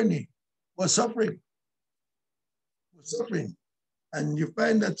his journey was suffering. And you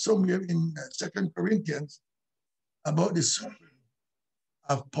find that somewhere in 2 Corinthians about the suffering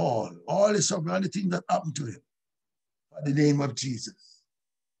of Paul, all the suffering, all the things that happened to him for the name of Jesus.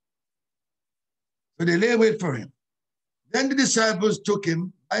 So they lay wait for him. Then the disciples took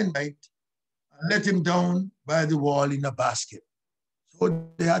him by night and let him down by the wall in a basket. So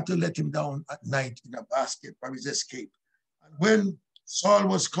they had to let him down at night in a basket for his escape. And when Saul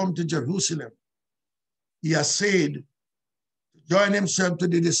was come to Jerusalem, he essayed to join himself to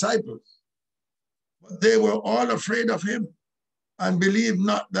the disciples. But they were all afraid of him and believed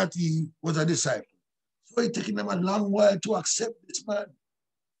not that he was a disciple. So it took them a long while to accept this man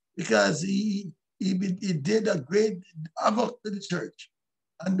because he did a great havoc to the church.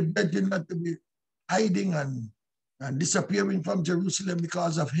 And the brethren not to be hiding and disappearing from Jerusalem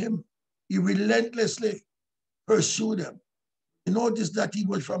because of him. He relentlessly pursued them. You notice that he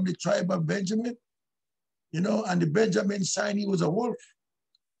was from the tribe of Benjamin, and the Benjamin sign, he was a wolf,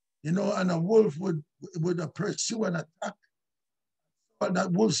 and a wolf would pursue and attack. But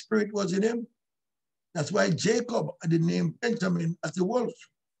that wolf spirit was in him. That's why Jacob had the name Benjamin as the wolf.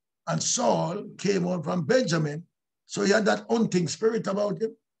 And Saul came on from Benjamin. So he had that hunting spirit about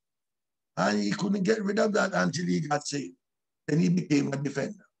him. And he couldn't get rid of that until he got saved. Then he became a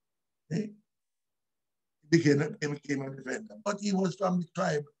defender. He became a defender. But he was from the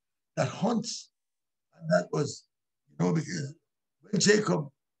tribe that hunts. And that was, because when Jacob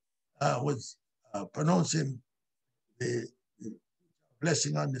was pronouncing the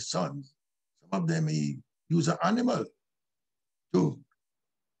blessing on the sons, some of them he used an animal to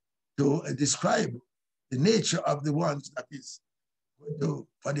describe the nature of the ones that is going to,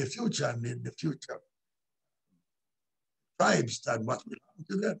 for the future and in the future tribes that what will happen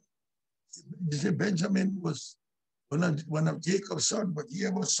to them. You see, Benjamin was one of Jacob's sons, but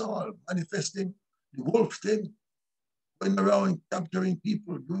here was Saul manifesting the wolf thing, going around capturing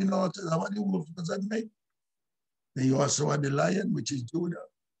people, doing all that. What the wolf was at night. Then you also had the lion, which is Judah.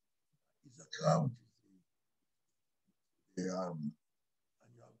 It's a cow.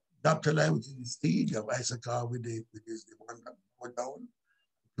 Naphtali, which is the steed. You have Issachar with the one that go down,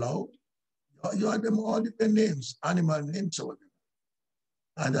 plow. You had them all different names, animal names or whatever.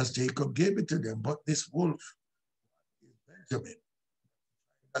 And as Jacob gave it to them, but this wolf is Benjamin.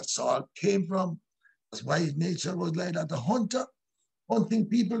 That Saul came from. That's why his nature was like that, a hunter, hunting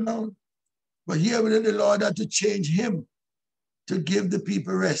people down. But here the Lord had to change him to give the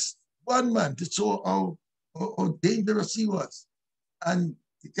people rest. One man to show how dangerous he was and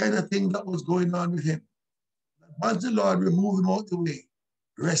the kind of thing that was going on with him. Once the Lord removed him out the way,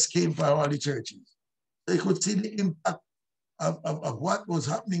 rest came for all the churches. They could see the impact of what was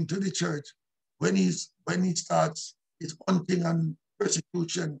happening to the church when he starts his hunting and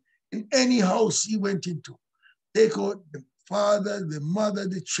persecution in any house he went into. Take out the father, the mother,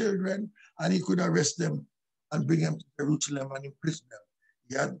 the children, and he could arrest them and bring them to Jerusalem and imprison them.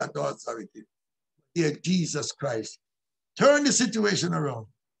 He had that authority. Here, Jesus Christ, turn the situation around.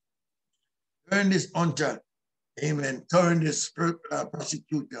 Turn this hunter, amen, turn this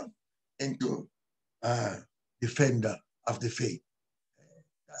prosecutor into defender of the faith.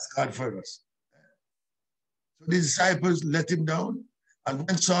 That's God for us. So the disciples let him down. And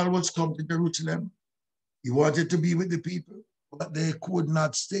when Saul was come to Jerusalem, he wanted to be with the people, but they could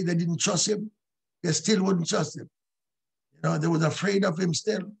not stay. They didn't trust him. They still wouldn't trust him. You know, they was afraid of him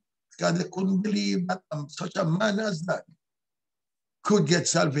still because they couldn't believe that such a man as that could get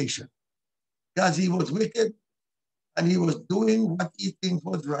salvation. Because he was wicked and he was doing what he thinks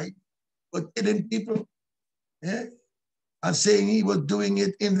was right, but killing people, yeah, and saying he was doing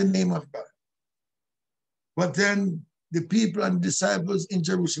it in the name of God. But then the people and disciples in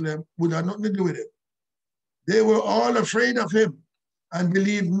Jerusalem would have nothing to do with it. They were all afraid of him and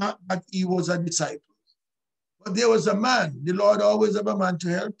believed not that he was a disciple. But there was a man, the Lord always have a man to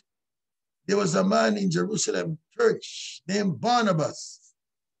help. There was a man in Jerusalem church named Barnabas,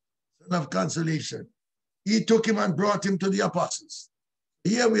 son of consolation. He took him and brought him to the apostles.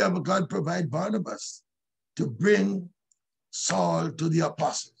 Here we have God provide Barnabas to bring Saul to the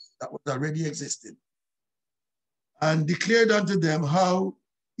apostles that was already existing and declared unto them how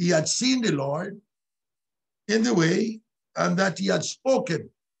he had seen the Lord in the way and that he had spoken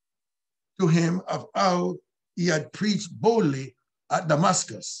to him of how he had preached boldly at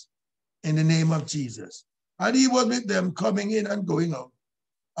Damascus in the name of Jesus. And he was with them coming in and going out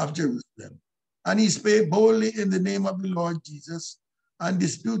of Jerusalem. And he spake boldly in the name of the Lord Jesus and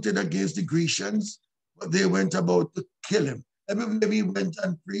disputed against the Grecians, but they went about to kill him. Everywhere he went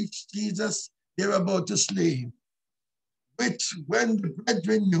and preached Jesus, they were about to slay him. Which when the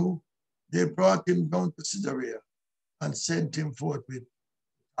brethren knew, they brought him down to Caesarea and sent him forth with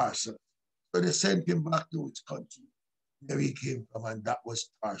Tarsus. So they sent him back to his country, where he came from, and that was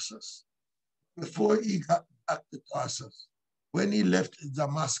Tarsus. Before he got back to Tarsus, when he left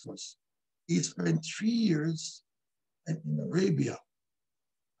Damascus, he spent 3 years in Arabia.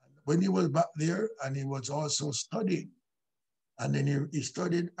 And when he was back there, and he was also studying, and then he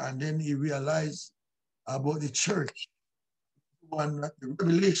studied, and then he realized about the church, the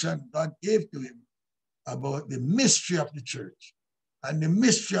revelation God gave to him about the mystery of the church. And the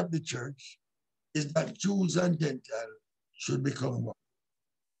mystery of the church is that Jews and Gentiles should become one.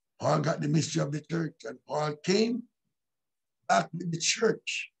 Paul got the mystery of the church, and Paul came back with the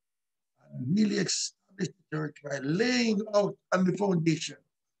church and really established the church by laying out on the foundation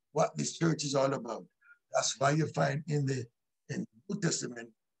what this church is all about. That's why you find in the New Testament,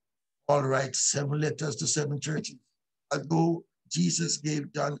 Paul writes 7 letters to 7 churches. Although Jesus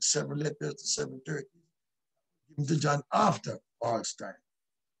gave John 7 letters to 7 churches, given to John after Paul's time.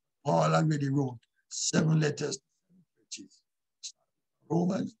 Paul already wrote 7 letters to 7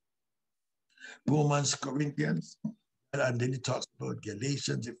 churches. Romans, Corinthians, and then he talks about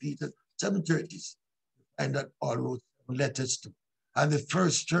Galatians, Ephesians, 7 churches. And that Paul wrote 7 letters to. And the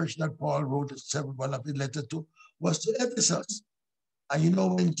first church that Paul wrote one of his letters to was to Ephesus. And you know,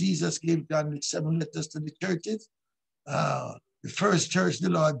 when Jesus gave John the 7 letters to the churches, the first church the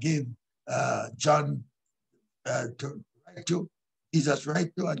Lord gave John to write to, Jesus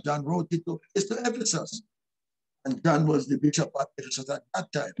write to, and John wrote it to, is to Ephesus. And John was the bishop at Ephesus at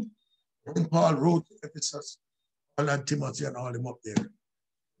that time. When Paul wrote to Ephesus, Paul and Timothy and all them up there,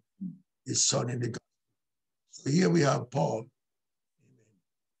 his son in the gospel. So here we have Paul.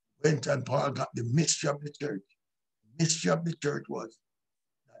 Went and Paul got the mystery of the church. The mystery of the church was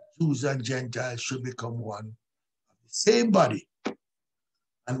that Jews and Gentiles should become one of the same body.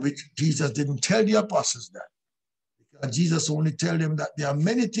 And which Jesus didn't tell the apostles that. Because Jesus only told them that there are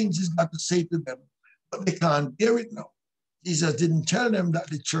many things he's got to say to them, but they can't bear it now. Jesus didn't tell them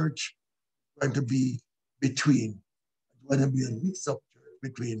that the church is going to be between, it's going to be a mix-up church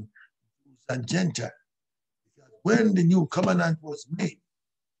between Jews and Gentiles. Because when the new covenant was made,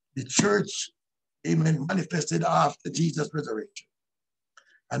 the church, amen, manifested after Jesus' resurrection.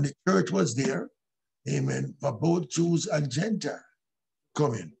 And the church was there, amen, for both Jews and Gentiles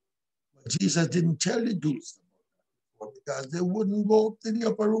coming. But Jesus didn't tell the Jews about that because they wouldn't go up to the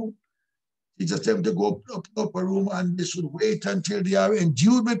upper room. Jesus told them to go up to the upper room and they should wait until they are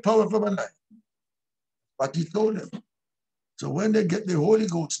endued with power from on high. But he told them. So when they get the Holy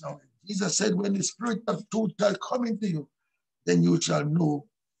Ghost now, Jesus said, when the Spirit of truth shall come into you, then you shall know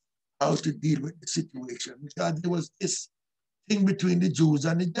how to deal with the situation. Because there was this thing between the Jews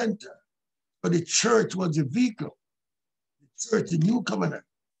and the Gentiles. But the church was a vehicle. The church, the new covenant,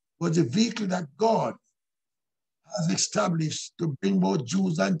 was a vehicle that God has established to bring both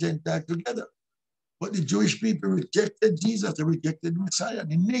Jews and Gentiles together. But the Jewish people rejected Jesus, they rejected the Messiah.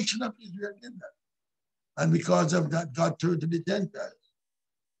 The nation of Israel did that. And because of that, God turned to the Gentiles.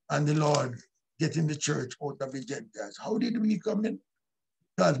 And the Lord getting the church out of the Gentiles. How did we come in?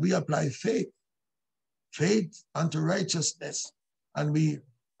 Because we apply faith. Faith unto righteousness. And we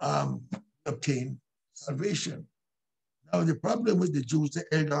obtain salvation. Now the problem with the Jews, they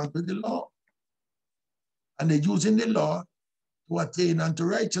held on to the law. And they're using the law to attain unto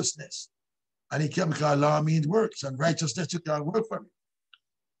righteousness. And it can't, because law means works, and righteousness you can't work for it.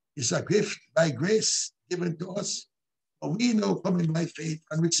 It's a gift by grace given to us. But we know coming by faith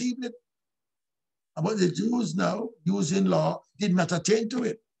and receive it. But the Jews now, using law, did not attain to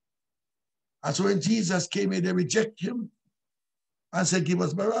it. And so when Jesus came in, they reject him and said, give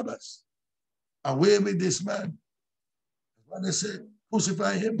us Barabbas. Away with this man. That's what they said.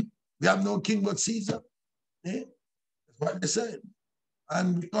 Crucify him. We have no king but Caesar. Eh? That's what they said.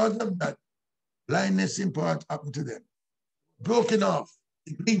 And because of that, blindness in part happened to them. Broken off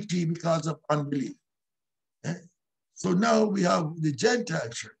the green tree because of unbelief. Eh? So now we have the Gentile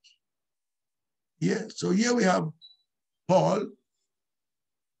church. Yeah, so here we have Paul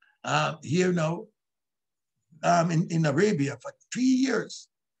here now in Arabia for 3 years.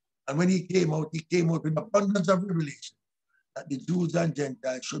 And when he came out with abundance of revelation that the Jews and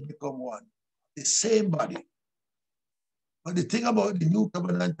Gentiles should become one, the same body. But the thing about the new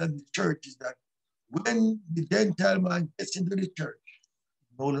covenant and the church is that when the Gentile man gets into the church,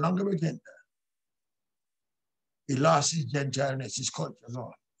 no longer a Gentile. He lost his Gentileness, his culture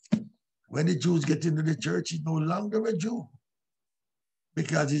gone. When the Jews get into the church, he's no longer a Jew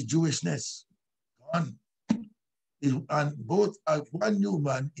because his Jewishness gone. And both are one new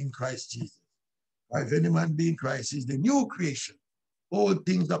man in Christ Jesus. If any man be in Christ, is the new creation. All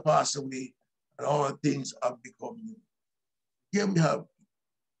things are passed away, and all things have become new. Here we have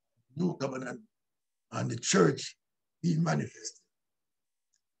new covenant and the church being manifested.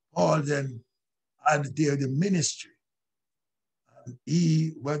 Paul then had there the ministry. And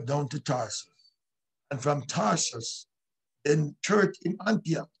he went down to Tarsus. And from Tarsus, then church in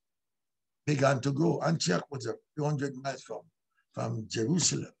Antioch began to grow. Antioch was a few hundred miles from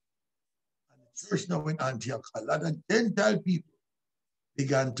Jerusalem. And the church now in Antioch, a lot of Gentile people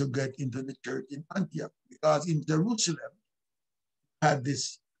began to get into the church in Antioch because in Jerusalem had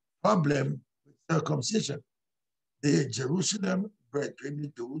this problem with circumcision. The Jerusalem brethren, the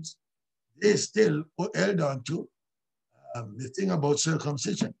Jews, they still held on to the thing about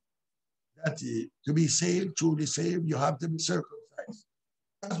circumcision. That to be saved, truly saved, you have to be circumcised.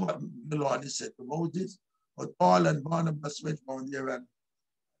 That's what the Lord has said to Moses. But Paul and Barnabas went down there and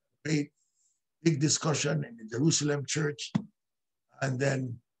made big discussion in the Jerusalem church. And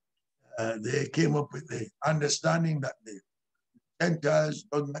then they came up with the understanding that the Gentiles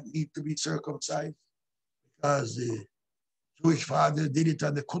do not need to be circumcised because the Jewish fathers did it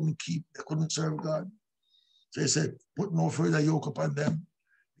and they couldn't serve God. So he said, put no further yoke upon them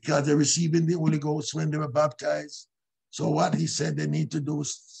because they're receiving the Holy Ghost when they were baptized. So what he said they need to do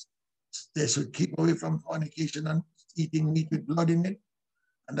is they should keep away from fornication and eating meat with blood in it.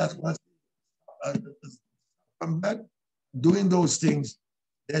 And that's what, from that, doing those things,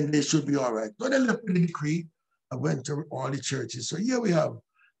 then they should be all right. So they left with the decree and went to all the churches. So here we have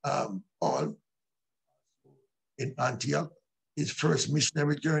Paul in Antioch, his first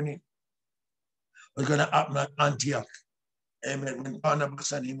missionary journey was going to happen at Antioch. Amen. When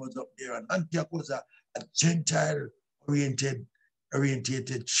Barnabas and him was up there, and Antioch was a Gentile-oriented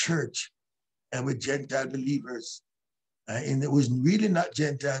church, and with Gentile believers. And it was really not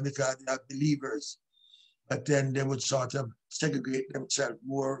Gentile because they are believers, but then they would sort of segregate themselves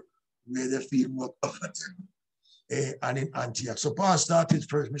more where they feel more comfortable. And in Antioch. So Paul started his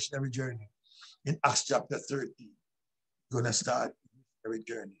first missionary journey in Acts chapter 13. Going to start his missionary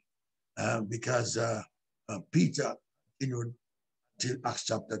journey because Peter continued till Acts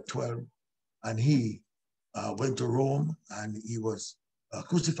chapter 12, and he went to Rome, and he was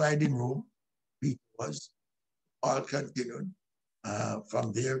crucified in Rome. Peter was. Paul continued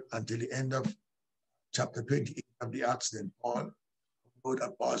from there until the end of chapter 28 of the Acts. Then Paul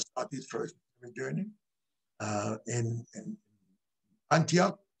started his first journey in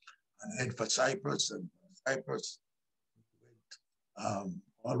Antioch, and head for Cyprus, and Cyprus went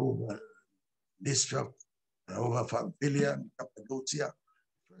all over Lystra, over Pamphylia and Cappadocia.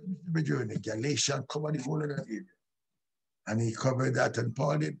 First missionary journey, Galatia, covered the whole of that area. And he covered that, and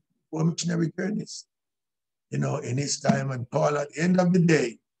Paul did 4 missionary journeys, in his time. And Paul, at the end of the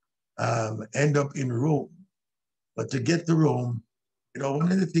day, end up in Rome. But to get to Rome,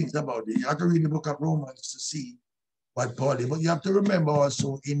 one of the things about it, you have to read the book of Romans to see what Paul did. But you have to remember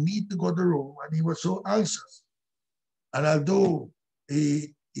also, he needed to go to Rome, and he was so anxious. And although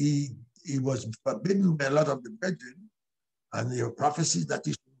he was forbidden by a lot of the brethren, and there were prophecies that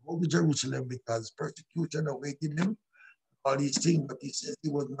he should go to Jerusalem because persecution awaited him, all these things, but he said he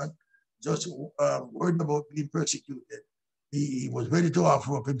was not just worried about being persecuted. He was ready to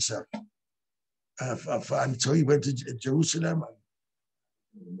offer up himself. And so he went to Jerusalem,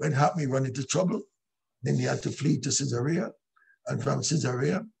 and when happened, he ran into trouble. Then he had to flee to Caesarea. And from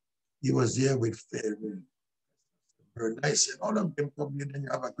Caesarea, he was there with Bernice and all of them come in, and you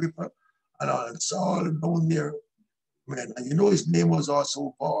have Agrippa and Saul down there. And his name was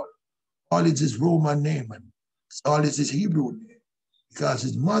also Paul. Paul is his Roman name, and Saul is his Hebrew name, because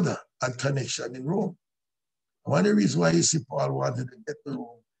his mother had connection in Rome. One of the reasons why you see Paul wanted to get to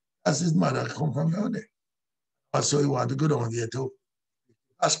Rome, as his mother come from down there. Also, he wanted to go down there to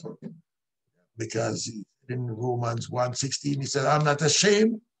gospel, because in Romans 1:16, he said, I'm not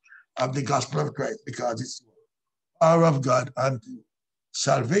ashamed of the gospel of Christ, because it's the power of God unto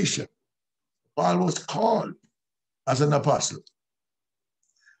salvation. Paul was called as an apostle.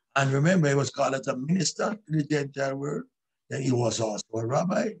 And remember, he was called as a minister to the Gentile world. Then he was also a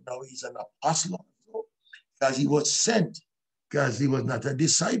rabbi. Now he's an apostle also, because he was sent, because he was not a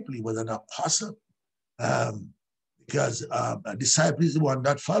disciple, he was an apostle. Because a disciple is the one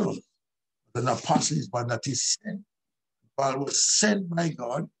that follows. An apostle is one that is sent. Paul was sent by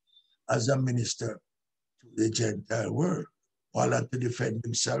God as a minister to the Gentile world. Paul had to defend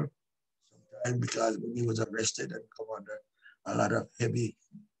himself sometimes, because when he was arrested and come under a lot of heavy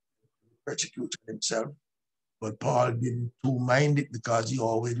persecution himself. But Paul didn't too mind it, because he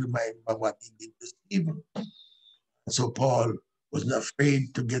always reminded of what he did to Stephen. So Paul was not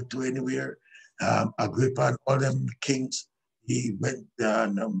afraid to get to anywhere. Agrippa and all them kings, he went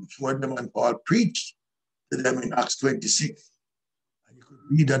before them, and Paul preached to them in Acts 26. And you could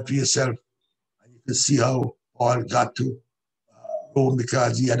read that for yourself, and you could see how Paul got to Rome,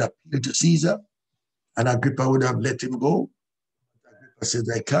 because he had appealed to Caesar, and Agrippa would have let him go. Agrippa said,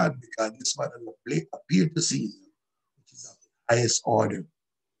 I can't, because this man has appealed to Caesar, which is of the highest order.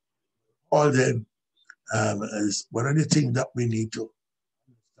 Paul then is one of the things that we need to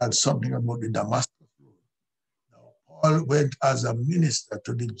understand something about the Damascus Road. Now, Paul went as a minister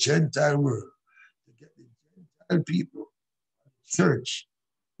to the Gentile world to get the Gentile people, church,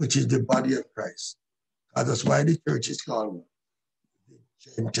 which is the body of Christ. And that's why the church is called the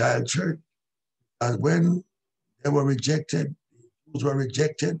Gentile church. And when they were rejected, the Jews were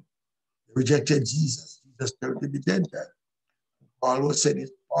rejected, they rejected Jesus. Jesus turned to the Gentile. Paul was saying,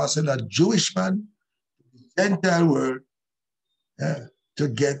 Paul said, a Jewish man to the Gentile world to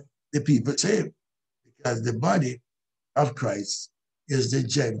get the people saved, because the body of Christ is the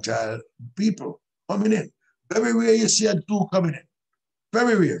Gentile people coming in. Very rare you see a Jew coming in.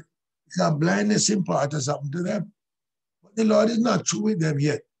 Very rare. Because blindness in part has happened to them. But the Lord is not through with them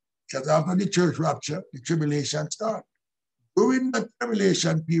yet, because after the church rapture, the tribulation starts. During the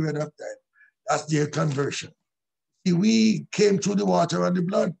tribulation period of time, that's their conversion. See, we came through the water and the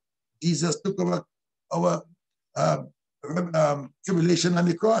blood. Jesus took our tribulation on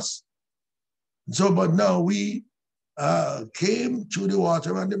the cross. So, but now we came through the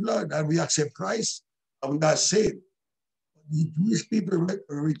water and the blood, and we accept Christ, and we are saved. The Jewish people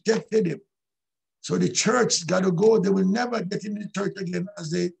rejected him. So the church got to go. They will never get in the church again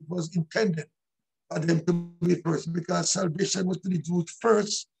as it was intended for them to be first, because salvation was to the Jews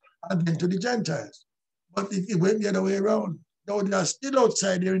first and then to the Gentiles. But it went the other way around. Now they are still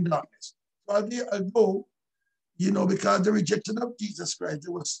outside there in darkness. So although, because the rejection of Jesus Christ,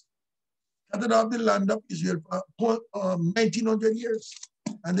 it was scattered off the land of Israel for 1900 years.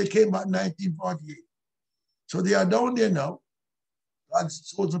 And they came back 1948. So they are down there now.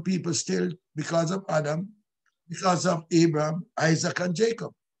 God's chosen people still, because of Adam, because of Abraham, Isaac, and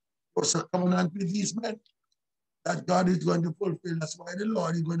Jacob. It was a covenant with these men that God is going to fulfill. That's why the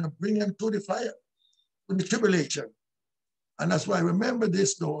Lord is going to bring them to the fire. to the tribulation. And that's why I remember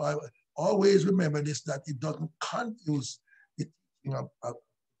this, though. I always remember this, that it doesn't confuse the teaching of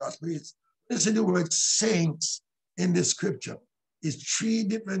gospel. Listen to the word saints in the scripture. It's three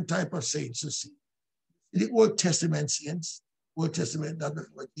different types of saints you see. In the Old Testament saints, Old Testament, that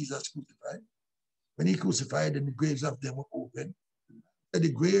before Jesus crucified. When he crucified, and the graves of them were open.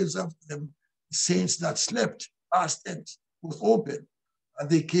 The graves of them, saints that slept, past tense, was open. And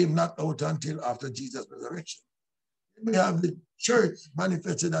they came not out until after Jesus' resurrection. We have the church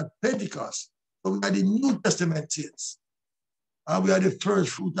manifested at Pentecost. So we are the New Testament saints. And we are the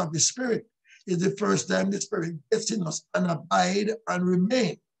first fruit of the Spirit. It's the first time the Spirit gets in us and abide and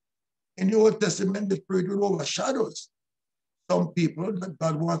remain. In the Old Testament, the Spirit will overshadow us. Some people that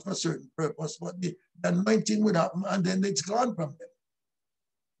God wants for a certain purpose, but the anointing would happen and then it's gone from them.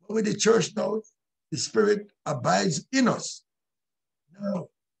 But with the church now, the Spirit abides in us. Now,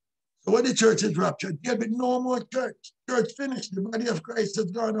 so when the church is raptured, there'll be no more church. Church finished. The body of Christ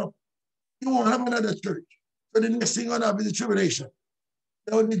has gone up. You won't have another church. So the next thing on up is the tribulation.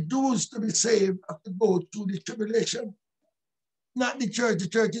 Now the Jews to be saved have to go through the tribulation. Not the church. The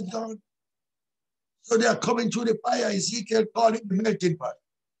church is gone. So they are coming through the fire. Ezekiel called it the melting pot.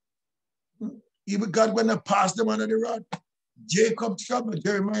 Even God going to pass them under the rod. Jacob's trouble,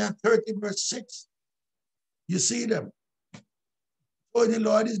 Jeremiah 30, verse 6. You see them. So the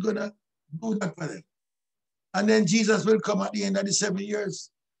Lord is going to do that for them. And then Jesus will come at the end of the 7 years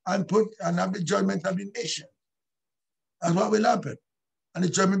and have the judgment of the nation. That's what will happen. And the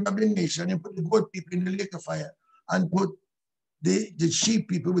judgment of the nation, and put the goat people in the lake of fire, and put the sheep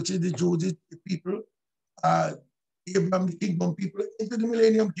people, which is the Jews, the people, Abraham, the kingdom people, into the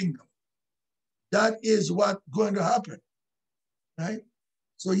millennium kingdom. That is what's going to happen. Right?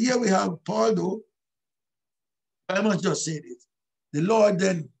 So here we have Paul, though. I must just say this. The Lord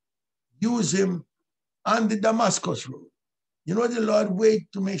then used him on the Damascus road. You know, the Lord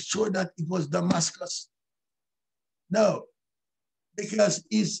waited to make sure that it was Damascus. No, because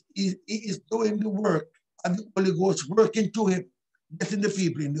he is doing the work, and the Holy Ghost working through him, getting the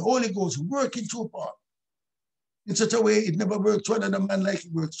people in. The Holy Ghost working through Paul. In such a way, it never worked through another man like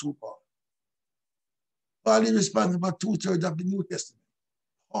it works through Paul. Paul is responsible for 2/3 of the New Testament.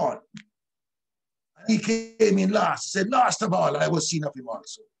 Paul. He came in last, said, last of all, I was seen of him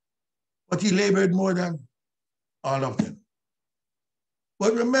also. But he labored more than all of them.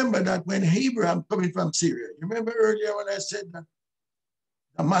 But remember that when Abraham coming from Syria, remember earlier when I said that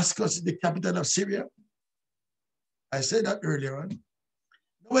Damascus is the capital of Syria? I said that earlier on.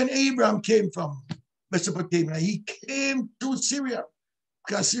 When Abraham came from Mesopotamia, he came to Syria,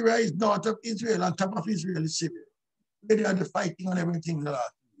 because Syria is north of Israel, on top of Israel is Syria. Where they had the fighting and everything the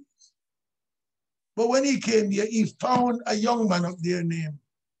last few years. But when he came here, he found a young man up there named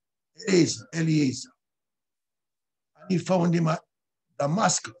Eliezer. And he found him at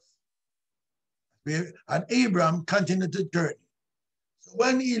Damascus. And Abraham continued the journey. So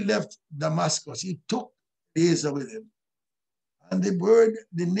when he left Damascus, he took Eliezer with him. And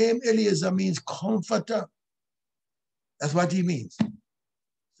the name Eliezer means comforter. That's what he means.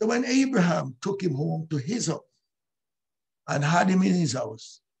 So when Abraham took him home to his house and had him in his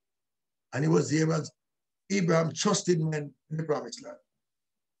house, and he was there as Abraham trusted men in the promised land.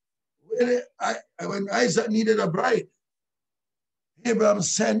 When Isaac needed a bride, Abraham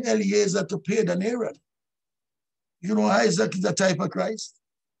sent Eliezer to Padan Aram. You know, Isaac is a type of Christ,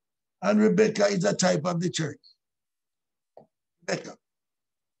 and Rebekah is a type of the church. Rebekah.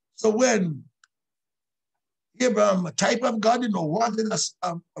 So when Abraham, a type of God, wanted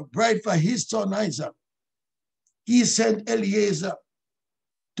a bride for his son Isaac, he sent Eliezer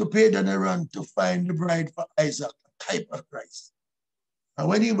to Padan Aram to find the bride for Isaac, a type of Christ. And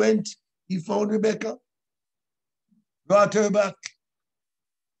when he went, he found Rebekah, brought her back.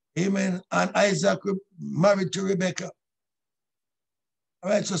 Amen. And Isaac married to Rebekah. All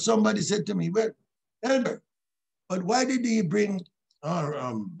right, so somebody said to me, well, elder, but why did he bring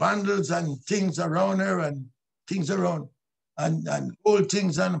bundles and things around her and things around and old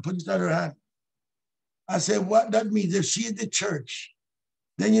things and put it on her hand? I said, what that means, if she is the church,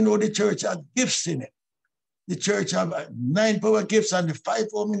 then you know the church has gifts in it. The church have 9 power gifts and the 5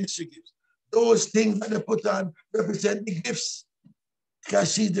 ministry gifts. Those things that they put on represent the gifts,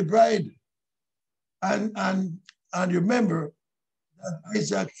 because she's the bride. And remember that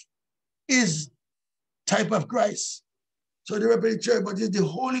Isaac is type of Christ. So they represent the church, but it's the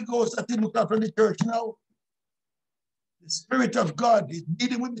Holy Ghost that is looked after the church now. The Spirit of God is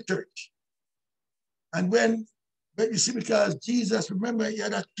dealing with the church. And when you see, because Jesus, remember, he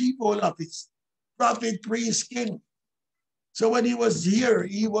had a threefold office: prophet, priest, king. So when he was here,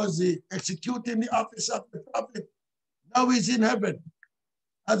 he was executing the office of the prophet. Now he's in heaven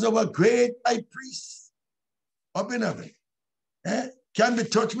as our great high priest up in heaven. Can be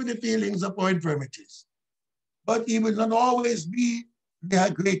touched with the feelings of our infirmities. But he will not always be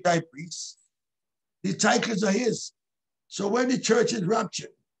the great high priest. The titles are his. So when the church is raptured,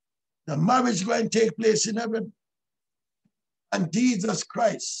 the marriage is going to take place in heaven. And Jesus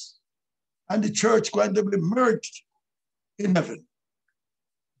Christ and the church going to be merged in heaven.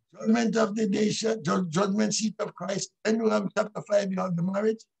 Judgment of the nation, judgment seat of Christ. Then you have chapter 5, you have the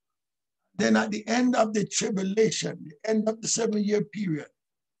marriage. Then at the end of the tribulation, the end of the 7-year period,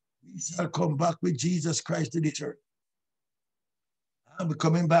 we shall come back with Jesus Christ to the church. And we're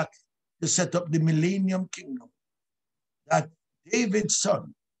coming back to set up the millennium kingdom. That David's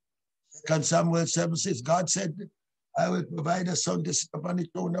son, 2 Samuel 7 says, God said, I will provide a son to sit upon the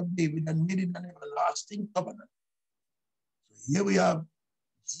throne of David and made it an everlasting covenant. So here we have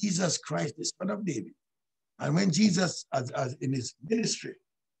Jesus Christ, the son of David. And when Jesus, as in his ministry,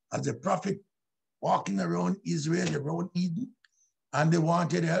 as a prophet, walking around Israel, around Eden, and they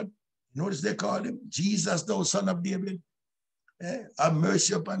wanted help, notice they called him Jesus, thou son of David, have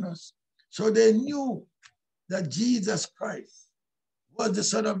mercy upon us. So they knew that Jesus Christ was the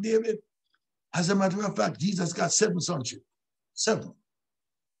son of David. As a matter of fact, Jesus got 7 sonship. 7.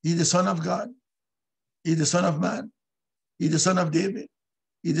 He's the son of God. He's the son of man. He's the son of David.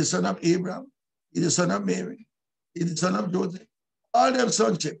 He's the son of Abraham. He's the son of Mary. He's the son of Joseph. All them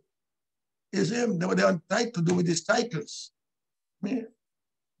sonship is him. They were entitled to do with his titles.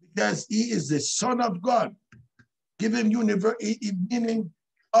 Because he is the son of God. Give him universe, meaning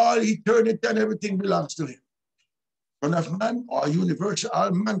all eternity and everything belongs to him. Son of man or universal,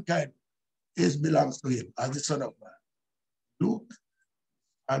 all mankind belongs to him as the son of man. Luke,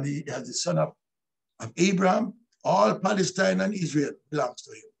 and he as the son of Abraham, all Palestine and Israel belongs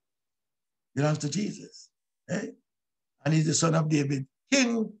to him. Belongs to Jesus. And he's the son of David,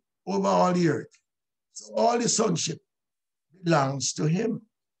 king over all the earth. So all the sonship belongs to him.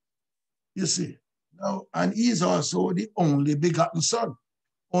 You see. Now, and he's also the only begotten son.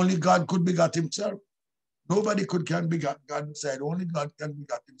 Only God could begot himself. Nobody can begot God beside. Only God can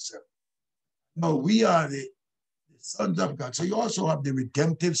begot himself. Now, we are the sons of God. So you also have the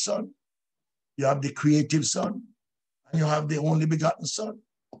redemptive son. You have the creative son. And you have the only begotten son.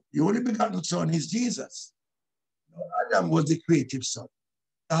 The only begotten son is Jesus. Now, Adam was the creative son.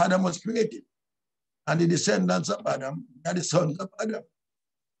 Adam was created. And the descendants of Adam are the sons of Adam.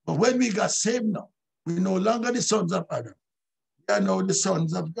 But when we got saved now, we're no longer the sons of Adam. We are now the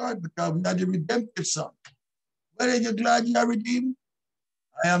sons of God because we are the redemptive son. Well, are you glad you are redeemed?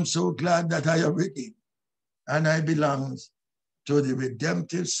 I am so glad that I am redeemed. And I belong to the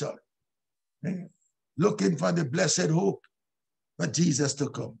redemptive son. Looking for the blessed hope for Jesus to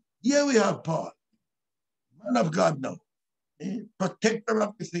come. Here we have Paul, man of God now, protector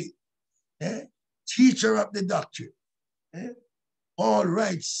of the faith, teacher of the doctrine. Paul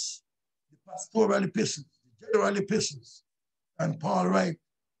writes the pastoral epistles, the general epistles, and Paul writes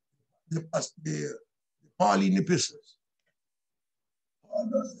the Pauline epistles. Paul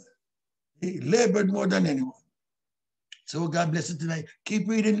does that. He labored more than anyone. So God bless you tonight. Keep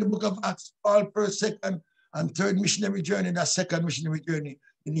reading the book of Acts, Paul first, second, and third missionary journey. That second missionary journey,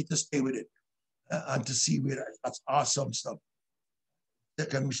 you need to stay with it and to see where that's awesome stuff.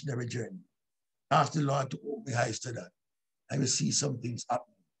 Second missionary journey. Ask the Lord to open my eyes to that. I will see some things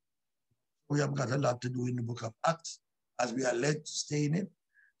happening. We have got a lot to do in the book of Acts as we are led to stay in it.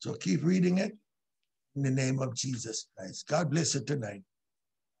 So keep reading it in the name of Jesus Christ. God bless you tonight.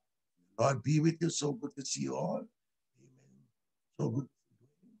 God be with you. So good to see you all. Amen. So good.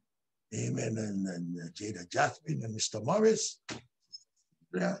 Amen. And Jada Jasmine and Mr. Morris.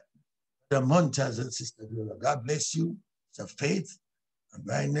 The Montez and Sister Gloria. God bless you. Sister Faith and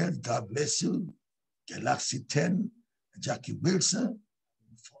Reinhard. God bless you. Galaxy 10. Jackie Wilson.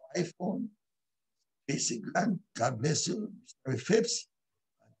 For iPhone. Basic Grant. God bless you. Mr. Phipps.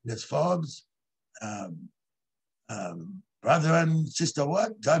 Les Forbes. Brother and Sister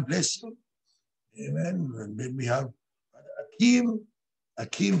Watt. God bless you. Amen. And then we have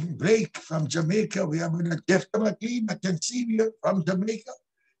Akeem Blake from Jamaica. We have a Jeff Akeem, I can see you from Jamaica.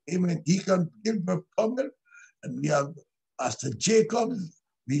 Amen. Deacon Gilbert Pummel. And we have Pastor Jacob.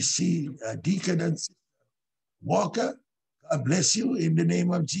 We see Deacon and Sister Walker. God bless you in the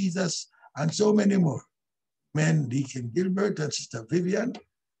name of Jesus. And so many more. Amen. Deacon Gilbert and Sister Vivian.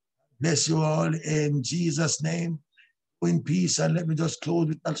 Bless you all in Jesus' name. Go in peace. And let me just close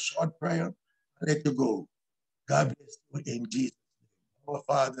with a short prayer and let you go. God bless you in Jesus' name. Our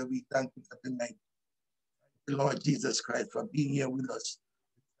Father, we thank you for tonight. you, Lord Jesus Christ, for being here with us.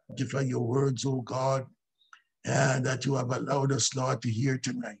 Thank you for your words, oh God, and that you have allowed us, Lord, to hear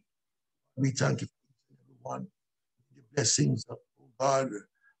tonight. We thank you for everyone. The blessings of God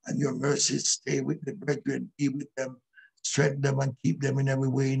and your mercies stay with the brethren, be with them, strengthen them, and keep them in every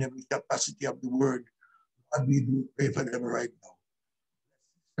way, in every capacity of the word. God, we do pray for them right now.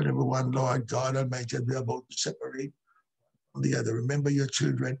 And everyone, Lord God Almighty, as we're about to separate from the other. Remember your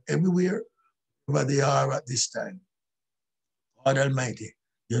children everywhere, where they are at this time. God Almighty,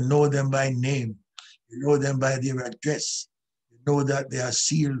 you know them by name. You know them by their address. You know that they are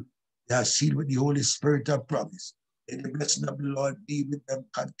sealed. They are sealed with the Holy Spirit of promise. And the blessing of the Lord be with them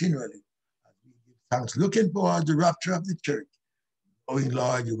continually. As we give thanks, looking for the rapture of the church. Knowing,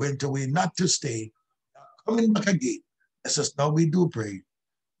 Lord, you went away not to stay. Coming back again. Bless us now, we do pray.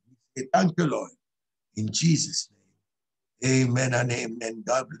 We say thank you, Lord. In Jesus' name. Amen and amen.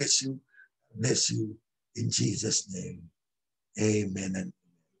 God bless you. Bless you in Jesus' name. Amen and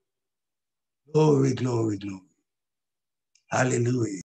glory, glory, glory. Hallelujah.